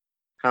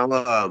 How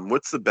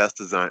what's the best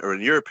design, or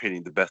in your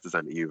opinion, the best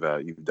design that you've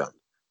done?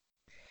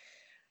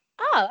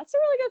 Oh, that's a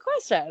really good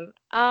question.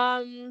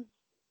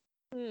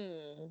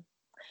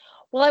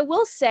 Well, I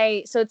will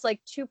say, so it's like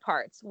two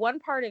parts. One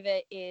part of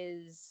it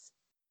is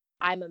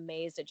I'm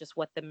amazed at just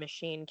what the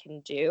machine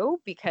can do,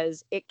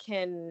 because it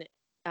can,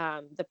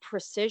 the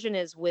precision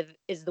is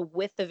the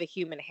width of a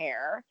human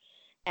hair,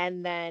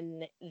 and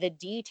then the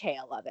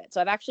detail of it.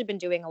 So I've actually been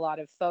doing a lot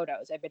of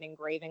photos. I've been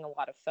engraving a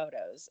lot of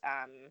photos,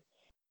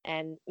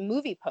 and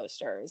movie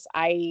posters.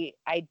 I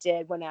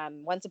did when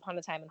Once Upon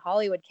a Time in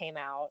Hollywood came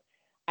out.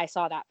 I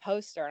saw that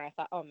poster and I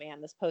thought, oh man,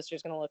 this poster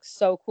is going to look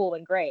so cool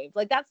engraved.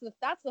 Like that's the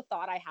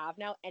thought I have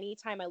now.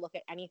 Anytime I look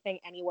at anything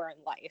anywhere in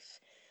life,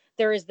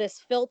 there is this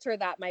filter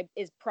that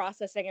is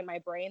processing in my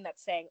brain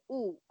that's saying,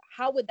 ooh,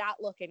 how would that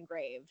look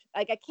engraved?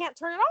 Like I can't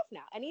turn it off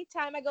now.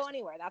 Anytime I go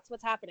anywhere, that's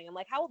what's happening. I'm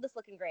like, how will this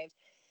look engraved?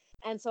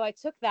 And so I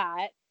took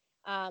that,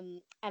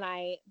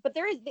 but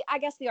there is I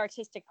guess the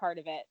artistic part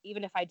of it,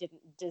 even if I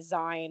didn't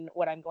design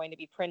what I'm going to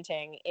be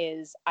printing,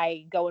 is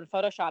I go in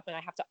Photoshop and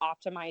I have to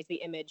optimize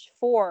the image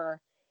for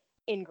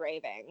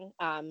engraving.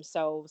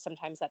 So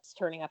sometimes that's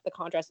turning up the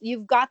contrast.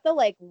 You've got the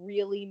like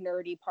really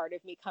nerdy part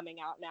of me coming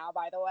out now,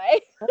 by the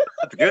way.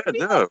 That's good.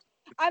 No,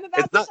 I'm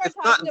about to start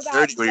talking about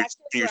nerdy when vector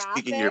you're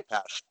speaking your graphics.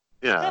 passion.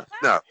 Yeah,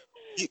 no,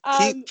 keep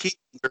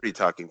nerdy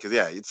talking, because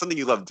yeah, it's something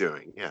you love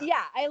doing.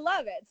 Yeah, I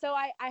love it. So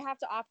I have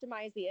to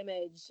optimize the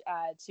image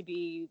to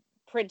be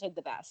printed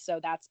the best.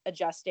 So that's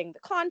adjusting the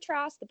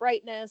contrast, the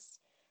brightness,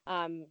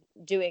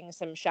 doing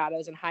some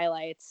shadows and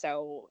highlights.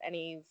 So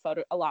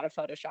a lot of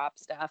Photoshop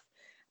stuff,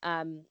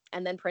 and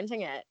then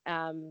printing it.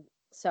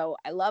 So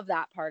I love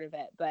that part of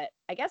it. But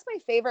I guess my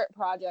favorite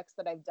projects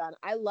that I've done,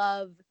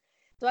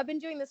 so I've been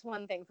doing this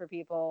one thing for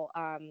people.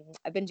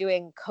 I've been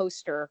doing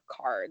coaster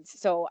cards.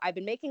 So I've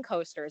been making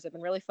coasters. I've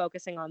been really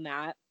focusing on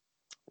that,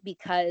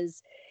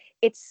 because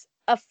it's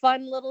a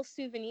fun little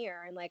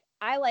souvenir, and like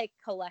I like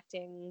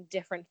collecting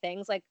different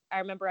things. Like I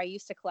remember I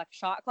used to collect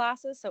shot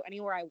glasses, so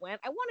anywhere I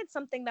went I wanted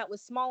something that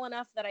was small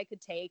enough that I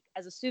could take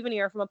as a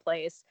souvenir from a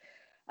place.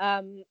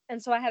 And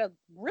so I had a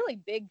really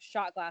big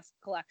shot glass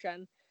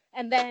collection,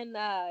 and then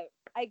I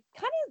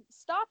kind of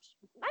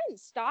I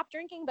didn't stop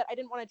drinking, but I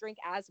didn't want to drink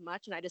as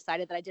much, and I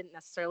decided that I didn't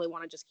necessarily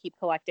want to just keep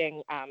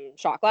collecting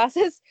shot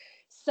glasses.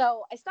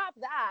 So I stopped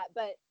that,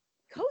 but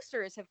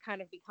coasters have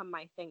kind of become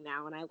my thing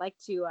now, and I like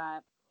to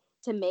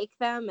make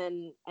them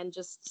and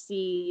just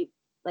see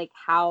like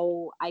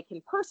how I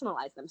can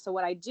personalize them. So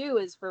what I do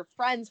is, for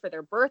friends, for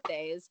their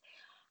birthdays,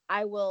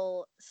 I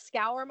will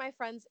scour my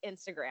friends'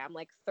 Instagram,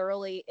 like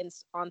thoroughly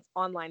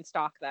online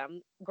stalk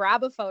them,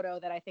 grab a photo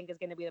that I think is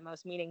going to be the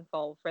most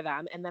meaningful for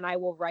them, and then I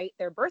will write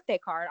their birthday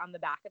card on the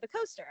back of the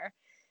coaster.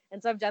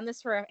 And so I've done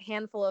this for a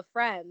handful of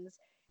friends,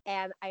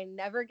 and I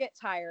never get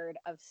tired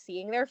of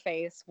seeing their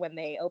face when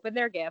they open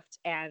their gift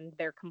and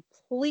they're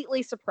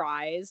completely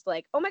surprised,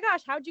 like, oh my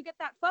gosh, how'd you get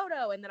that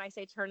photo? And then I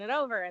say, turn it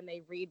over, and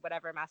they read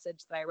whatever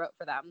message that I wrote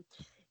for them.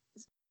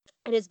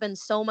 It has been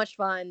so much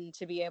fun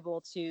to be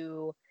able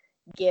to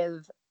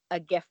give a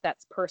gift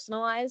that's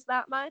personalized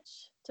that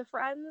much to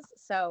friends.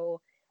 So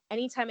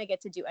anytime I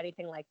get to do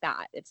anything like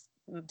that, it's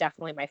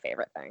definitely my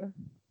favorite thing.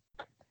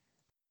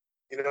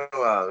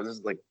 This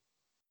is like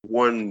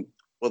one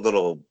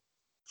little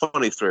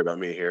funny story about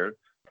me here,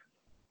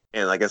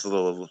 and I guess a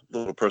little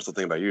personal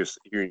thing about you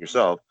and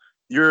yourself.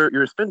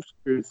 You're a spin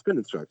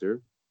instructor.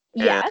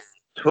 Yes.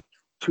 And took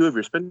 2 of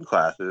your spin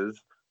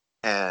classes,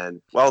 and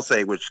I'll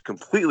say which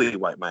completely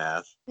wiped my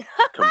ass.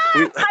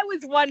 I was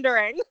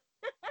wondering.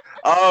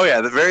 Oh yeah,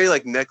 the very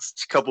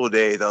next couple of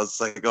days, I was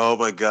like, oh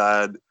my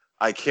god,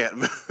 I can't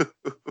move.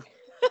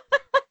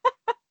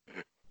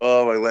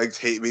 Oh, my legs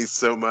hate me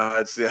so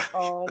much. Yeah.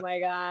 Oh my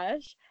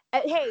gosh.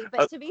 Hey,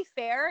 but to be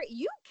fair,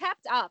 you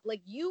kept up.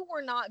 Like, you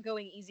were not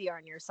going easy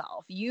on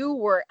yourself. You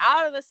were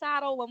out of the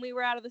saddle when we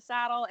were out of the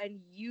saddle, and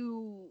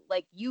you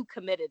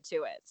committed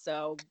to it.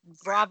 So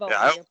bravo. Yeah,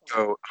 I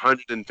go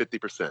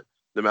 150%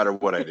 no matter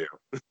what I do.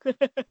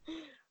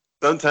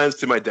 Sometimes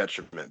to my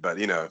detriment, but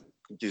you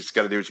just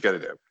got to do what you got to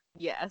do.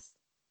 Yes.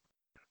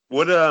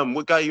 What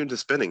got you into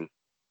spinning?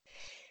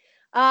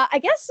 I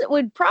guess it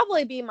would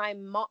probably be my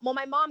mom. Well,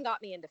 my mom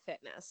got me into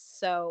fitness.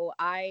 So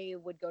I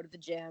would go to the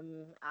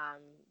gym,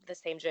 the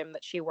same gym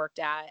that she worked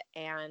at.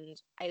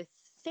 And I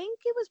think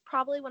it was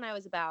probably when I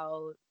was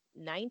about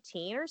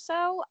 19 or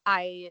so,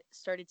 I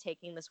started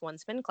taking this one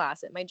spin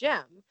class at my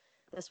gym.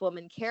 This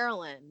woman,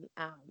 Carolyn,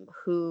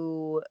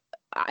 who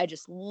I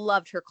just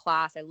loved her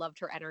class. I loved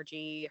her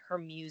energy, her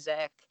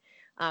music.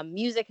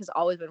 Music has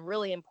always been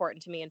really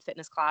important to me in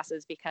fitness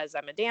classes because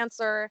I'm a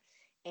dancer.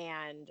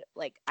 And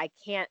I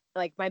can't,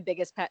 my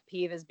biggest pet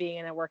peeve is being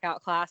in a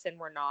workout class and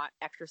we're not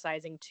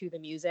exercising to the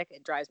music.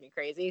 It drives me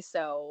crazy.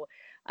 So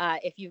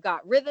if you've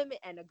got rhythm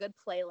and a good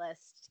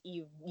playlist,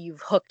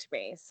 you've hooked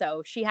me.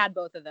 So she had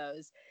both of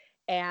those,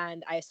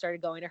 and I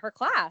started going to her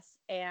class.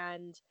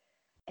 And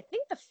I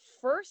think the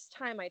first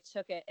time I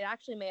took it, it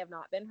actually may have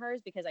not been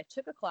hers, because I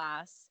took a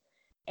class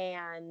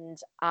and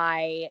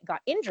I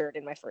got injured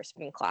in my first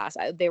spin class.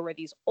 There were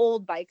these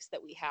old bikes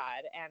that we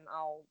had, and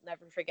I'll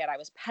never forget, I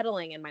was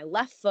pedaling and my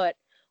left foot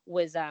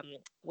was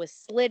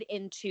slid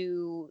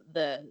into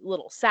the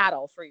little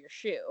saddle for your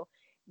shoe.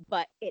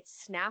 but it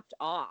snapped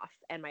off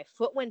and my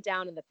foot went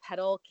down and the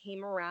pedal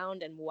came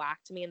around and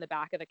whacked me in the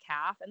back of the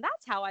calf. And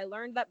that's how I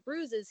learned that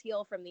bruises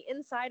heal from the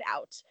inside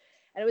out.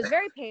 And it was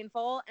very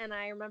painful. And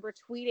I remember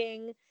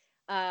tweeting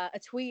a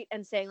tweet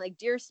and saying, like,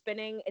 "Dear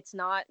Spinning, it's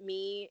not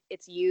me,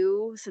 it's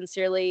you.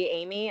 Sincerely,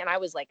 Amy." And I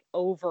was like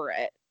over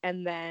it.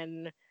 And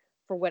then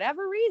for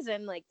whatever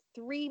reason, like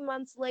 3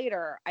 months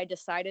later, I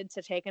decided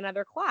to take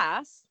another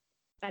class.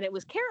 And it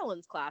was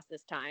Carolyn's class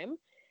this time.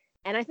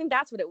 And I think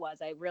that's what it was.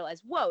 I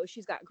realized, whoa,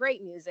 she's got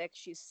great music.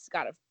 She's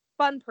got a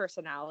fun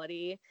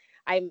personality.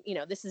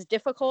 This is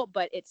difficult,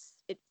 but it's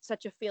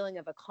such a feeling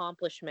of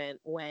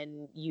accomplishment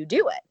when you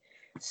do it.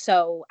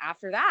 So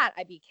after that,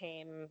 I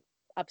became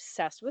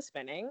obsessed with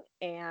spinning.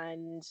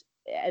 And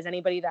as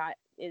anybody that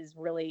is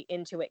really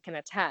into it can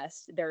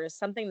attest, there is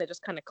something that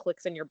just kind of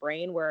clicks in your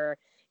brain where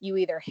you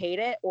either hate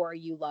it or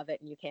you love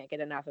it and you can't get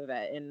enough of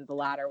it. And the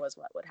latter was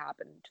what would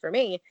happen for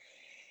me.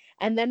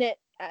 And then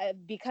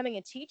becoming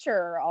a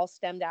teacher all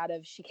stemmed out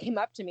of, she came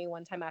up to me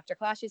one time after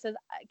class. She says,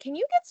 "Can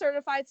you get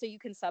certified so you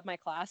can sub my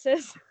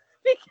classes?"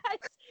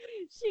 Because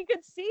she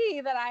could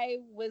see that I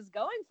was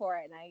going for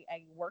it. And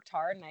I worked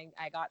hard and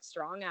I got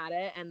strong at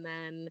it. And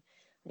then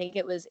I think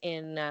it was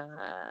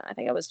I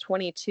think I was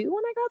 22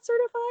 when I got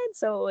certified.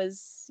 So it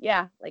was,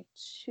 like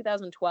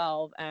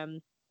 2012.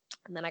 And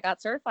then I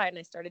got certified and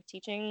I started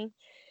teaching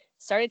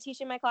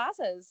my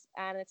classes.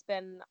 And it's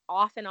been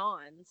off and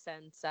on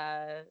since,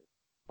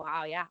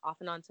 off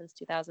and on since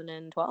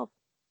 2012.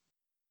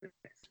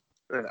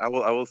 I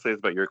will say this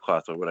about your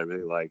class. What I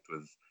really liked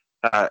was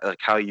like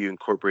how you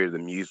incorporated the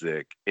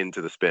music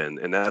into the spin,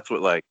 and that's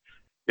what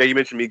you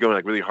mentioned me going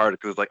like really hard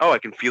because it's like, oh, I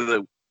can feel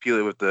it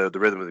with the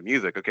rhythm of the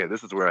music. Okay,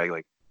 this is where I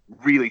like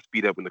really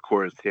speed up when the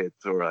chorus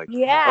hits, or like,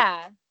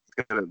 yeah,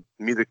 oh, kind of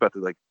music about to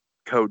like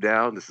go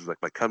down. This is like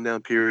my come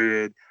down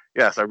period.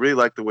 Yes, I really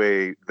like the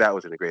way that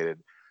was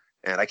integrated,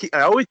 and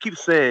I always keep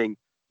saying,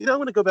 I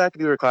want to go back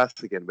and do her class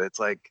again, but it's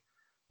like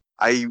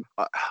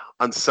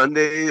on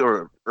Sunday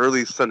or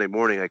early Sunday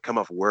morning, I come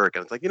off work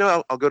and it's like,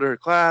 I'll go to her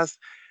class.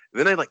 And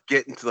then I like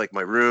get into like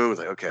my room. It's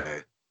like,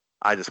 okay,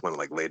 I just want to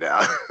like lay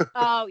down.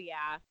 Oh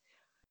yeah.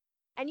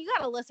 And you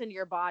got to listen to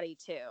your body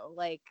too.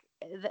 Like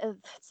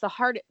it's the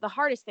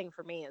hardest thing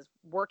for me is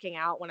working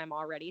out when I'm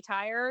already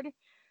tired.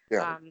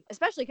 Yeah.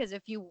 Especially because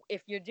if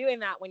you're doing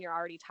that when you're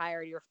already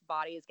tired, your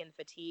body is going to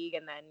fatigue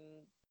and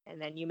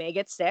then you may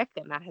get sick,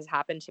 and that has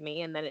happened to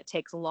me, and then it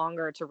takes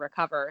longer to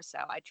recover. So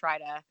I try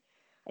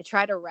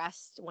to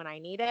rest when I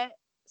need it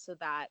so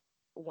that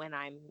when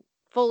I'm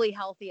fully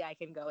healthy, I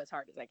can go as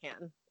hard as I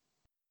can.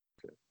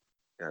 Okay.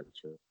 Yeah,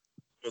 true.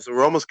 Well, so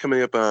we're almost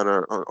coming up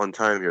on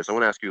time here. So I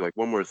want to ask you like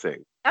one more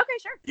thing. Okay,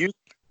 sure.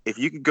 If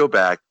you could go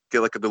back,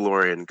 get like a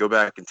DeLorean, go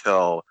back and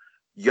tell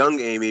young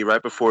Amy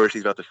right before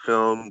she's about to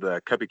film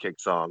the Cupcake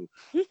song,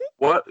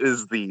 what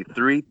is the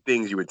 3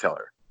 things you would tell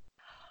her?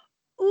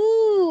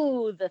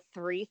 Ooh, the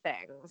 3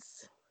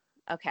 things.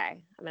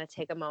 Okay, I'm going to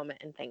take a moment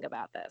and think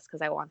about this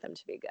because I want them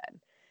to be good.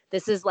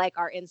 This is like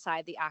our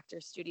inside the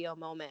actor studio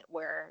moment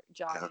where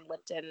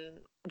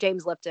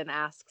James Lipton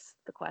asks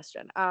the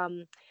question.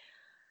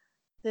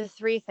 The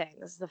 3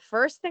 things. The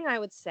first thing I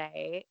would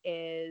say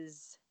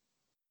is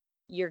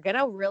you're going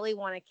to really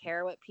want to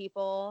care what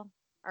people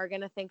are going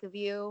to think of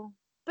you,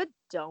 but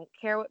don't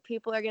care what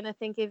people are going to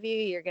think of you.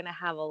 You're going to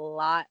have a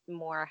lot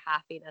more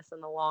happiness in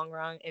the long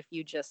run if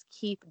you just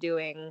keep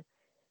doing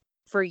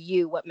for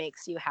you what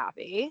makes you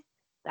happy.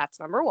 That's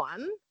number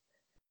 1.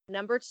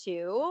 Number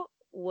 2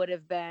 would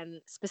have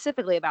been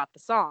specifically about the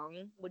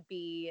song, would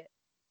be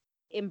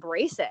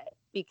embrace it,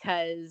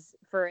 because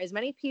for as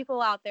many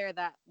people out there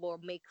that will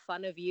make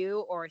fun of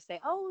you or say,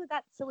 "Oh,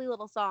 that silly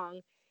little song,"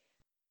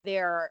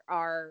 there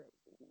are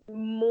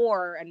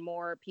more and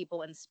more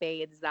people in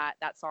spades that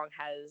song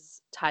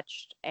has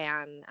touched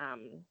and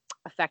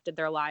affected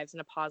their lives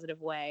in a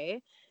positive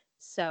way.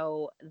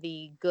 So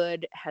the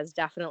good has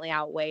definitely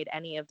outweighed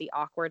any of the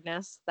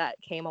awkwardness that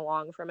came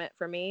along from it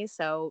for me.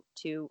 So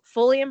to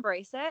fully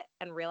embrace it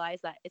and realize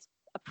that it's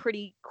a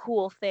pretty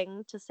cool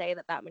thing to say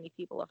that many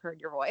people have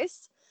heard your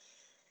voice.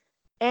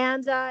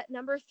 And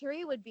number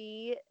 3 would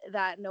be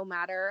that no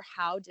matter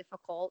how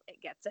difficult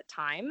it gets at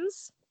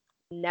times,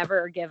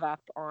 never give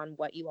up on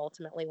what you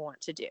ultimately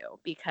want to do,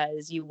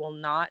 because you will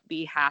not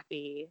be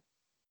happy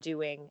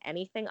doing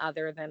anything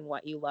other than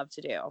what you love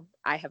to do.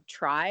 I have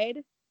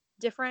tried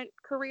different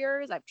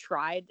careers. I've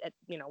tried at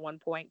one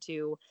point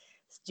to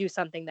do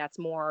something that's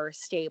more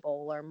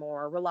stable or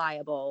more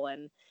reliable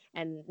and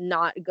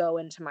not go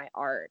into my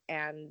art,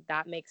 and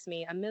that makes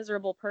me a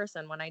miserable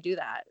person when I do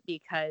that,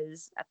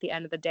 because at the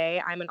end of the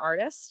day, I'm an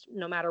artist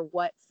no matter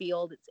what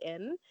field it's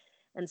in,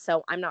 and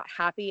so I'm not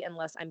happy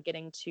unless I'm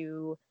getting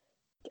to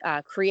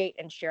create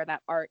and share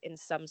that art in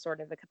some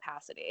sort of a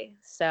capacity.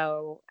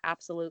 So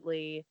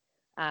absolutely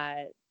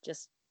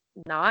just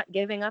not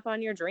giving up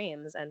on your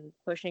dreams and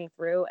pushing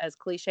through. As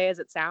cliche as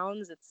it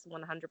sounds, it's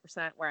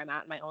 100% where I'm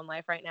at in my own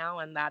life right now,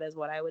 and that is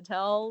what I would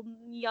tell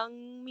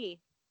young me.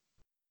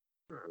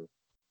 Oh,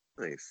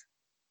 nice.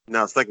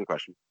 Now, second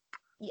question.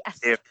 Yes.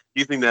 If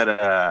you think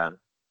that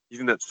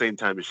same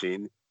time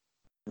machine,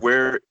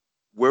 where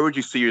would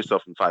you see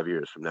yourself in 5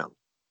 years from now?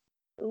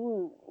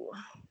 Ooh,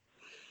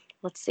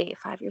 let's see,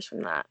 5 years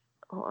from that.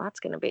 Oh, that's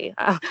gonna be.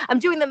 I'm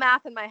doing the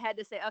math in my head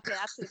to say, okay,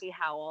 that's gonna be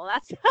Howell.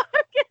 That's how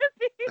I'm gonna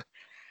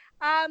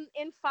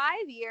be. In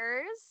 5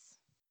 years.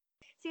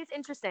 See, it's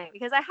interesting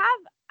because I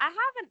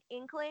have an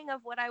inkling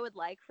of what I would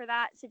like for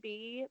that to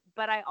be,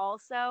 but I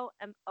also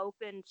am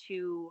open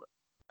to,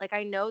 like,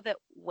 I know that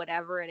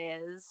whatever it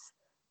is,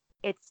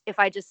 it's, if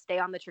I just stay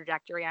on the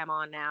trajectory I'm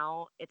on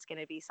now, it's going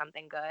to be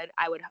something good.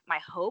 My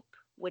hope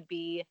would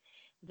be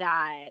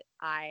that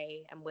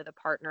I am with a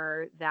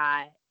partner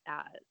that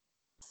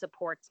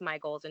supports my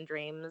goals and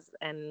dreams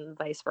and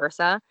vice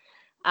versa.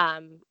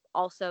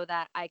 Also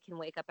that I can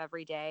wake up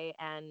every day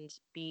and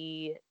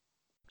be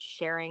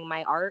sharing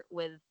my art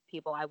with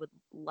people. I would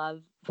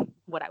love,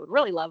 what I would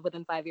really love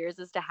within 5 years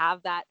is to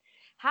have that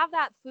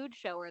food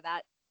show or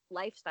that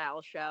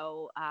lifestyle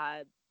show,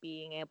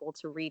 being able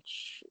to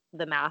reach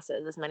the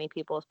masses, as many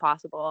people as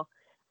possible,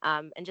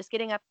 and just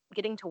getting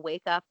to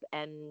wake up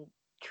and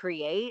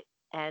create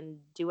and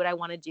do what I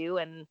want to do,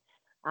 and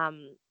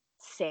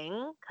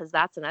sing, because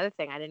that's another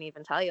thing I didn't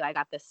even tell you. I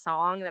got this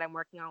song that I'm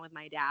working on with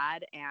my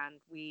dad, and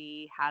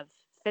we have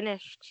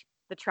finished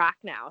the track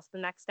now. So the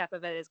next step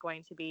of it is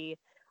going to be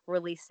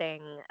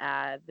releasing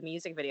the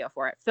music video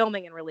for it,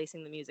 filming and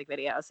releasing the music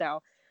video.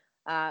 So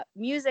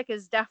music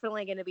is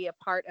definitely going to be a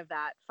part of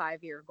that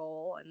 5-year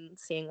goal, and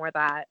seeing where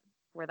that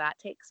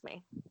takes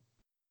me.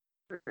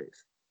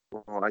 Nice.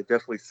 Well, I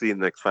definitely see in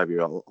the next 5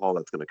 years all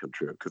that's going to come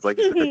true. Because, like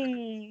you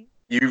said,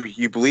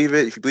 you believe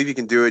it. If you believe you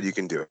can do it, you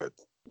can do it.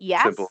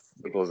 Yes. Simple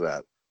as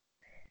that.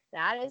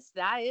 That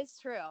is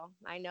true.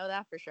 I know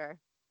that for sure.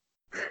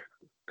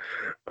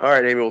 All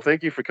right, Amy. Well,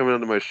 thank you for coming on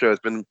to my show. It's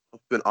been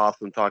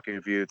awesome talking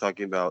with you,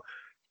 talking about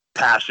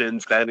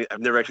passions. I've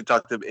never actually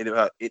talked to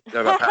about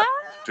passions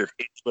with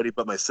anybody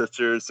but my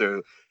sister.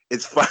 So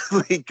it's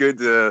finally good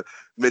to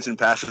mention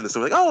passion to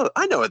someone like, oh,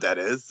 I know what that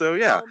is. So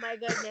yeah. Oh my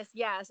goodness,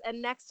 yes. And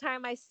next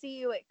time I see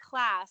you at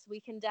class, we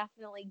can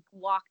definitely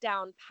walk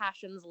down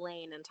Passions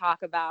Lane and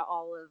talk about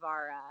all of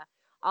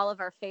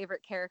our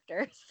favorite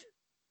characters.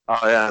 Oh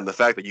yeah, and the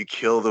fact that you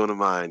killed one of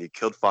mine. You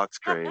killed Fox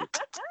Crane.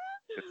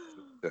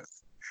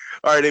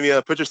 All right, Amy,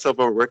 put yourself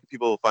over. Where can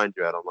people find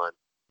you at online?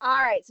 All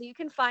right, so you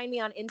can find me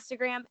on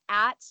Instagram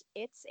at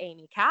It's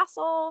Amy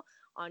Castle,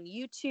 on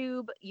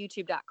YouTube,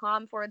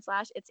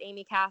 youtube.com/It's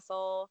Amy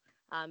Castle.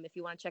 If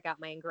you want to check out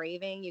my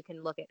engraving, you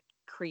can look at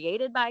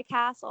Created by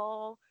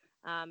Castle.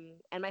 And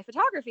my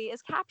photography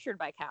is Captured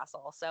by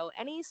Castle. So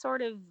any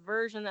sort of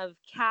version of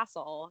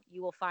Castle,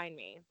 you will find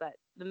me. But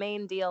the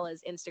main deal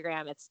is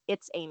Instagram.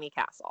 It's Amy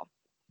Castle.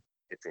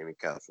 It's Amy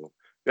Castle.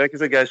 Like I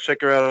said, guys,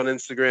 check her out on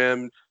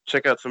Instagram.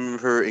 Check out some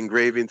of her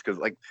engravings because,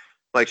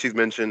 like she's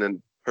mentioned,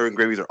 and her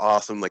engravings are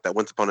awesome. Like that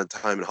Once Upon a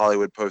Time in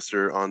Hollywood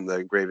poster on the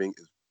engraving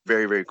is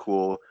very, very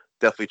cool.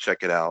 Definitely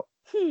check it out.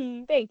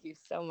 Thank you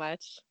so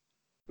much.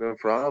 No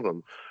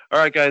problem. All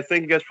right, guys.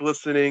 Thank you guys for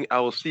listening. I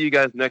will see you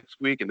guys next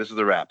week, and this is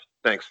a wrap.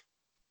 Thanks.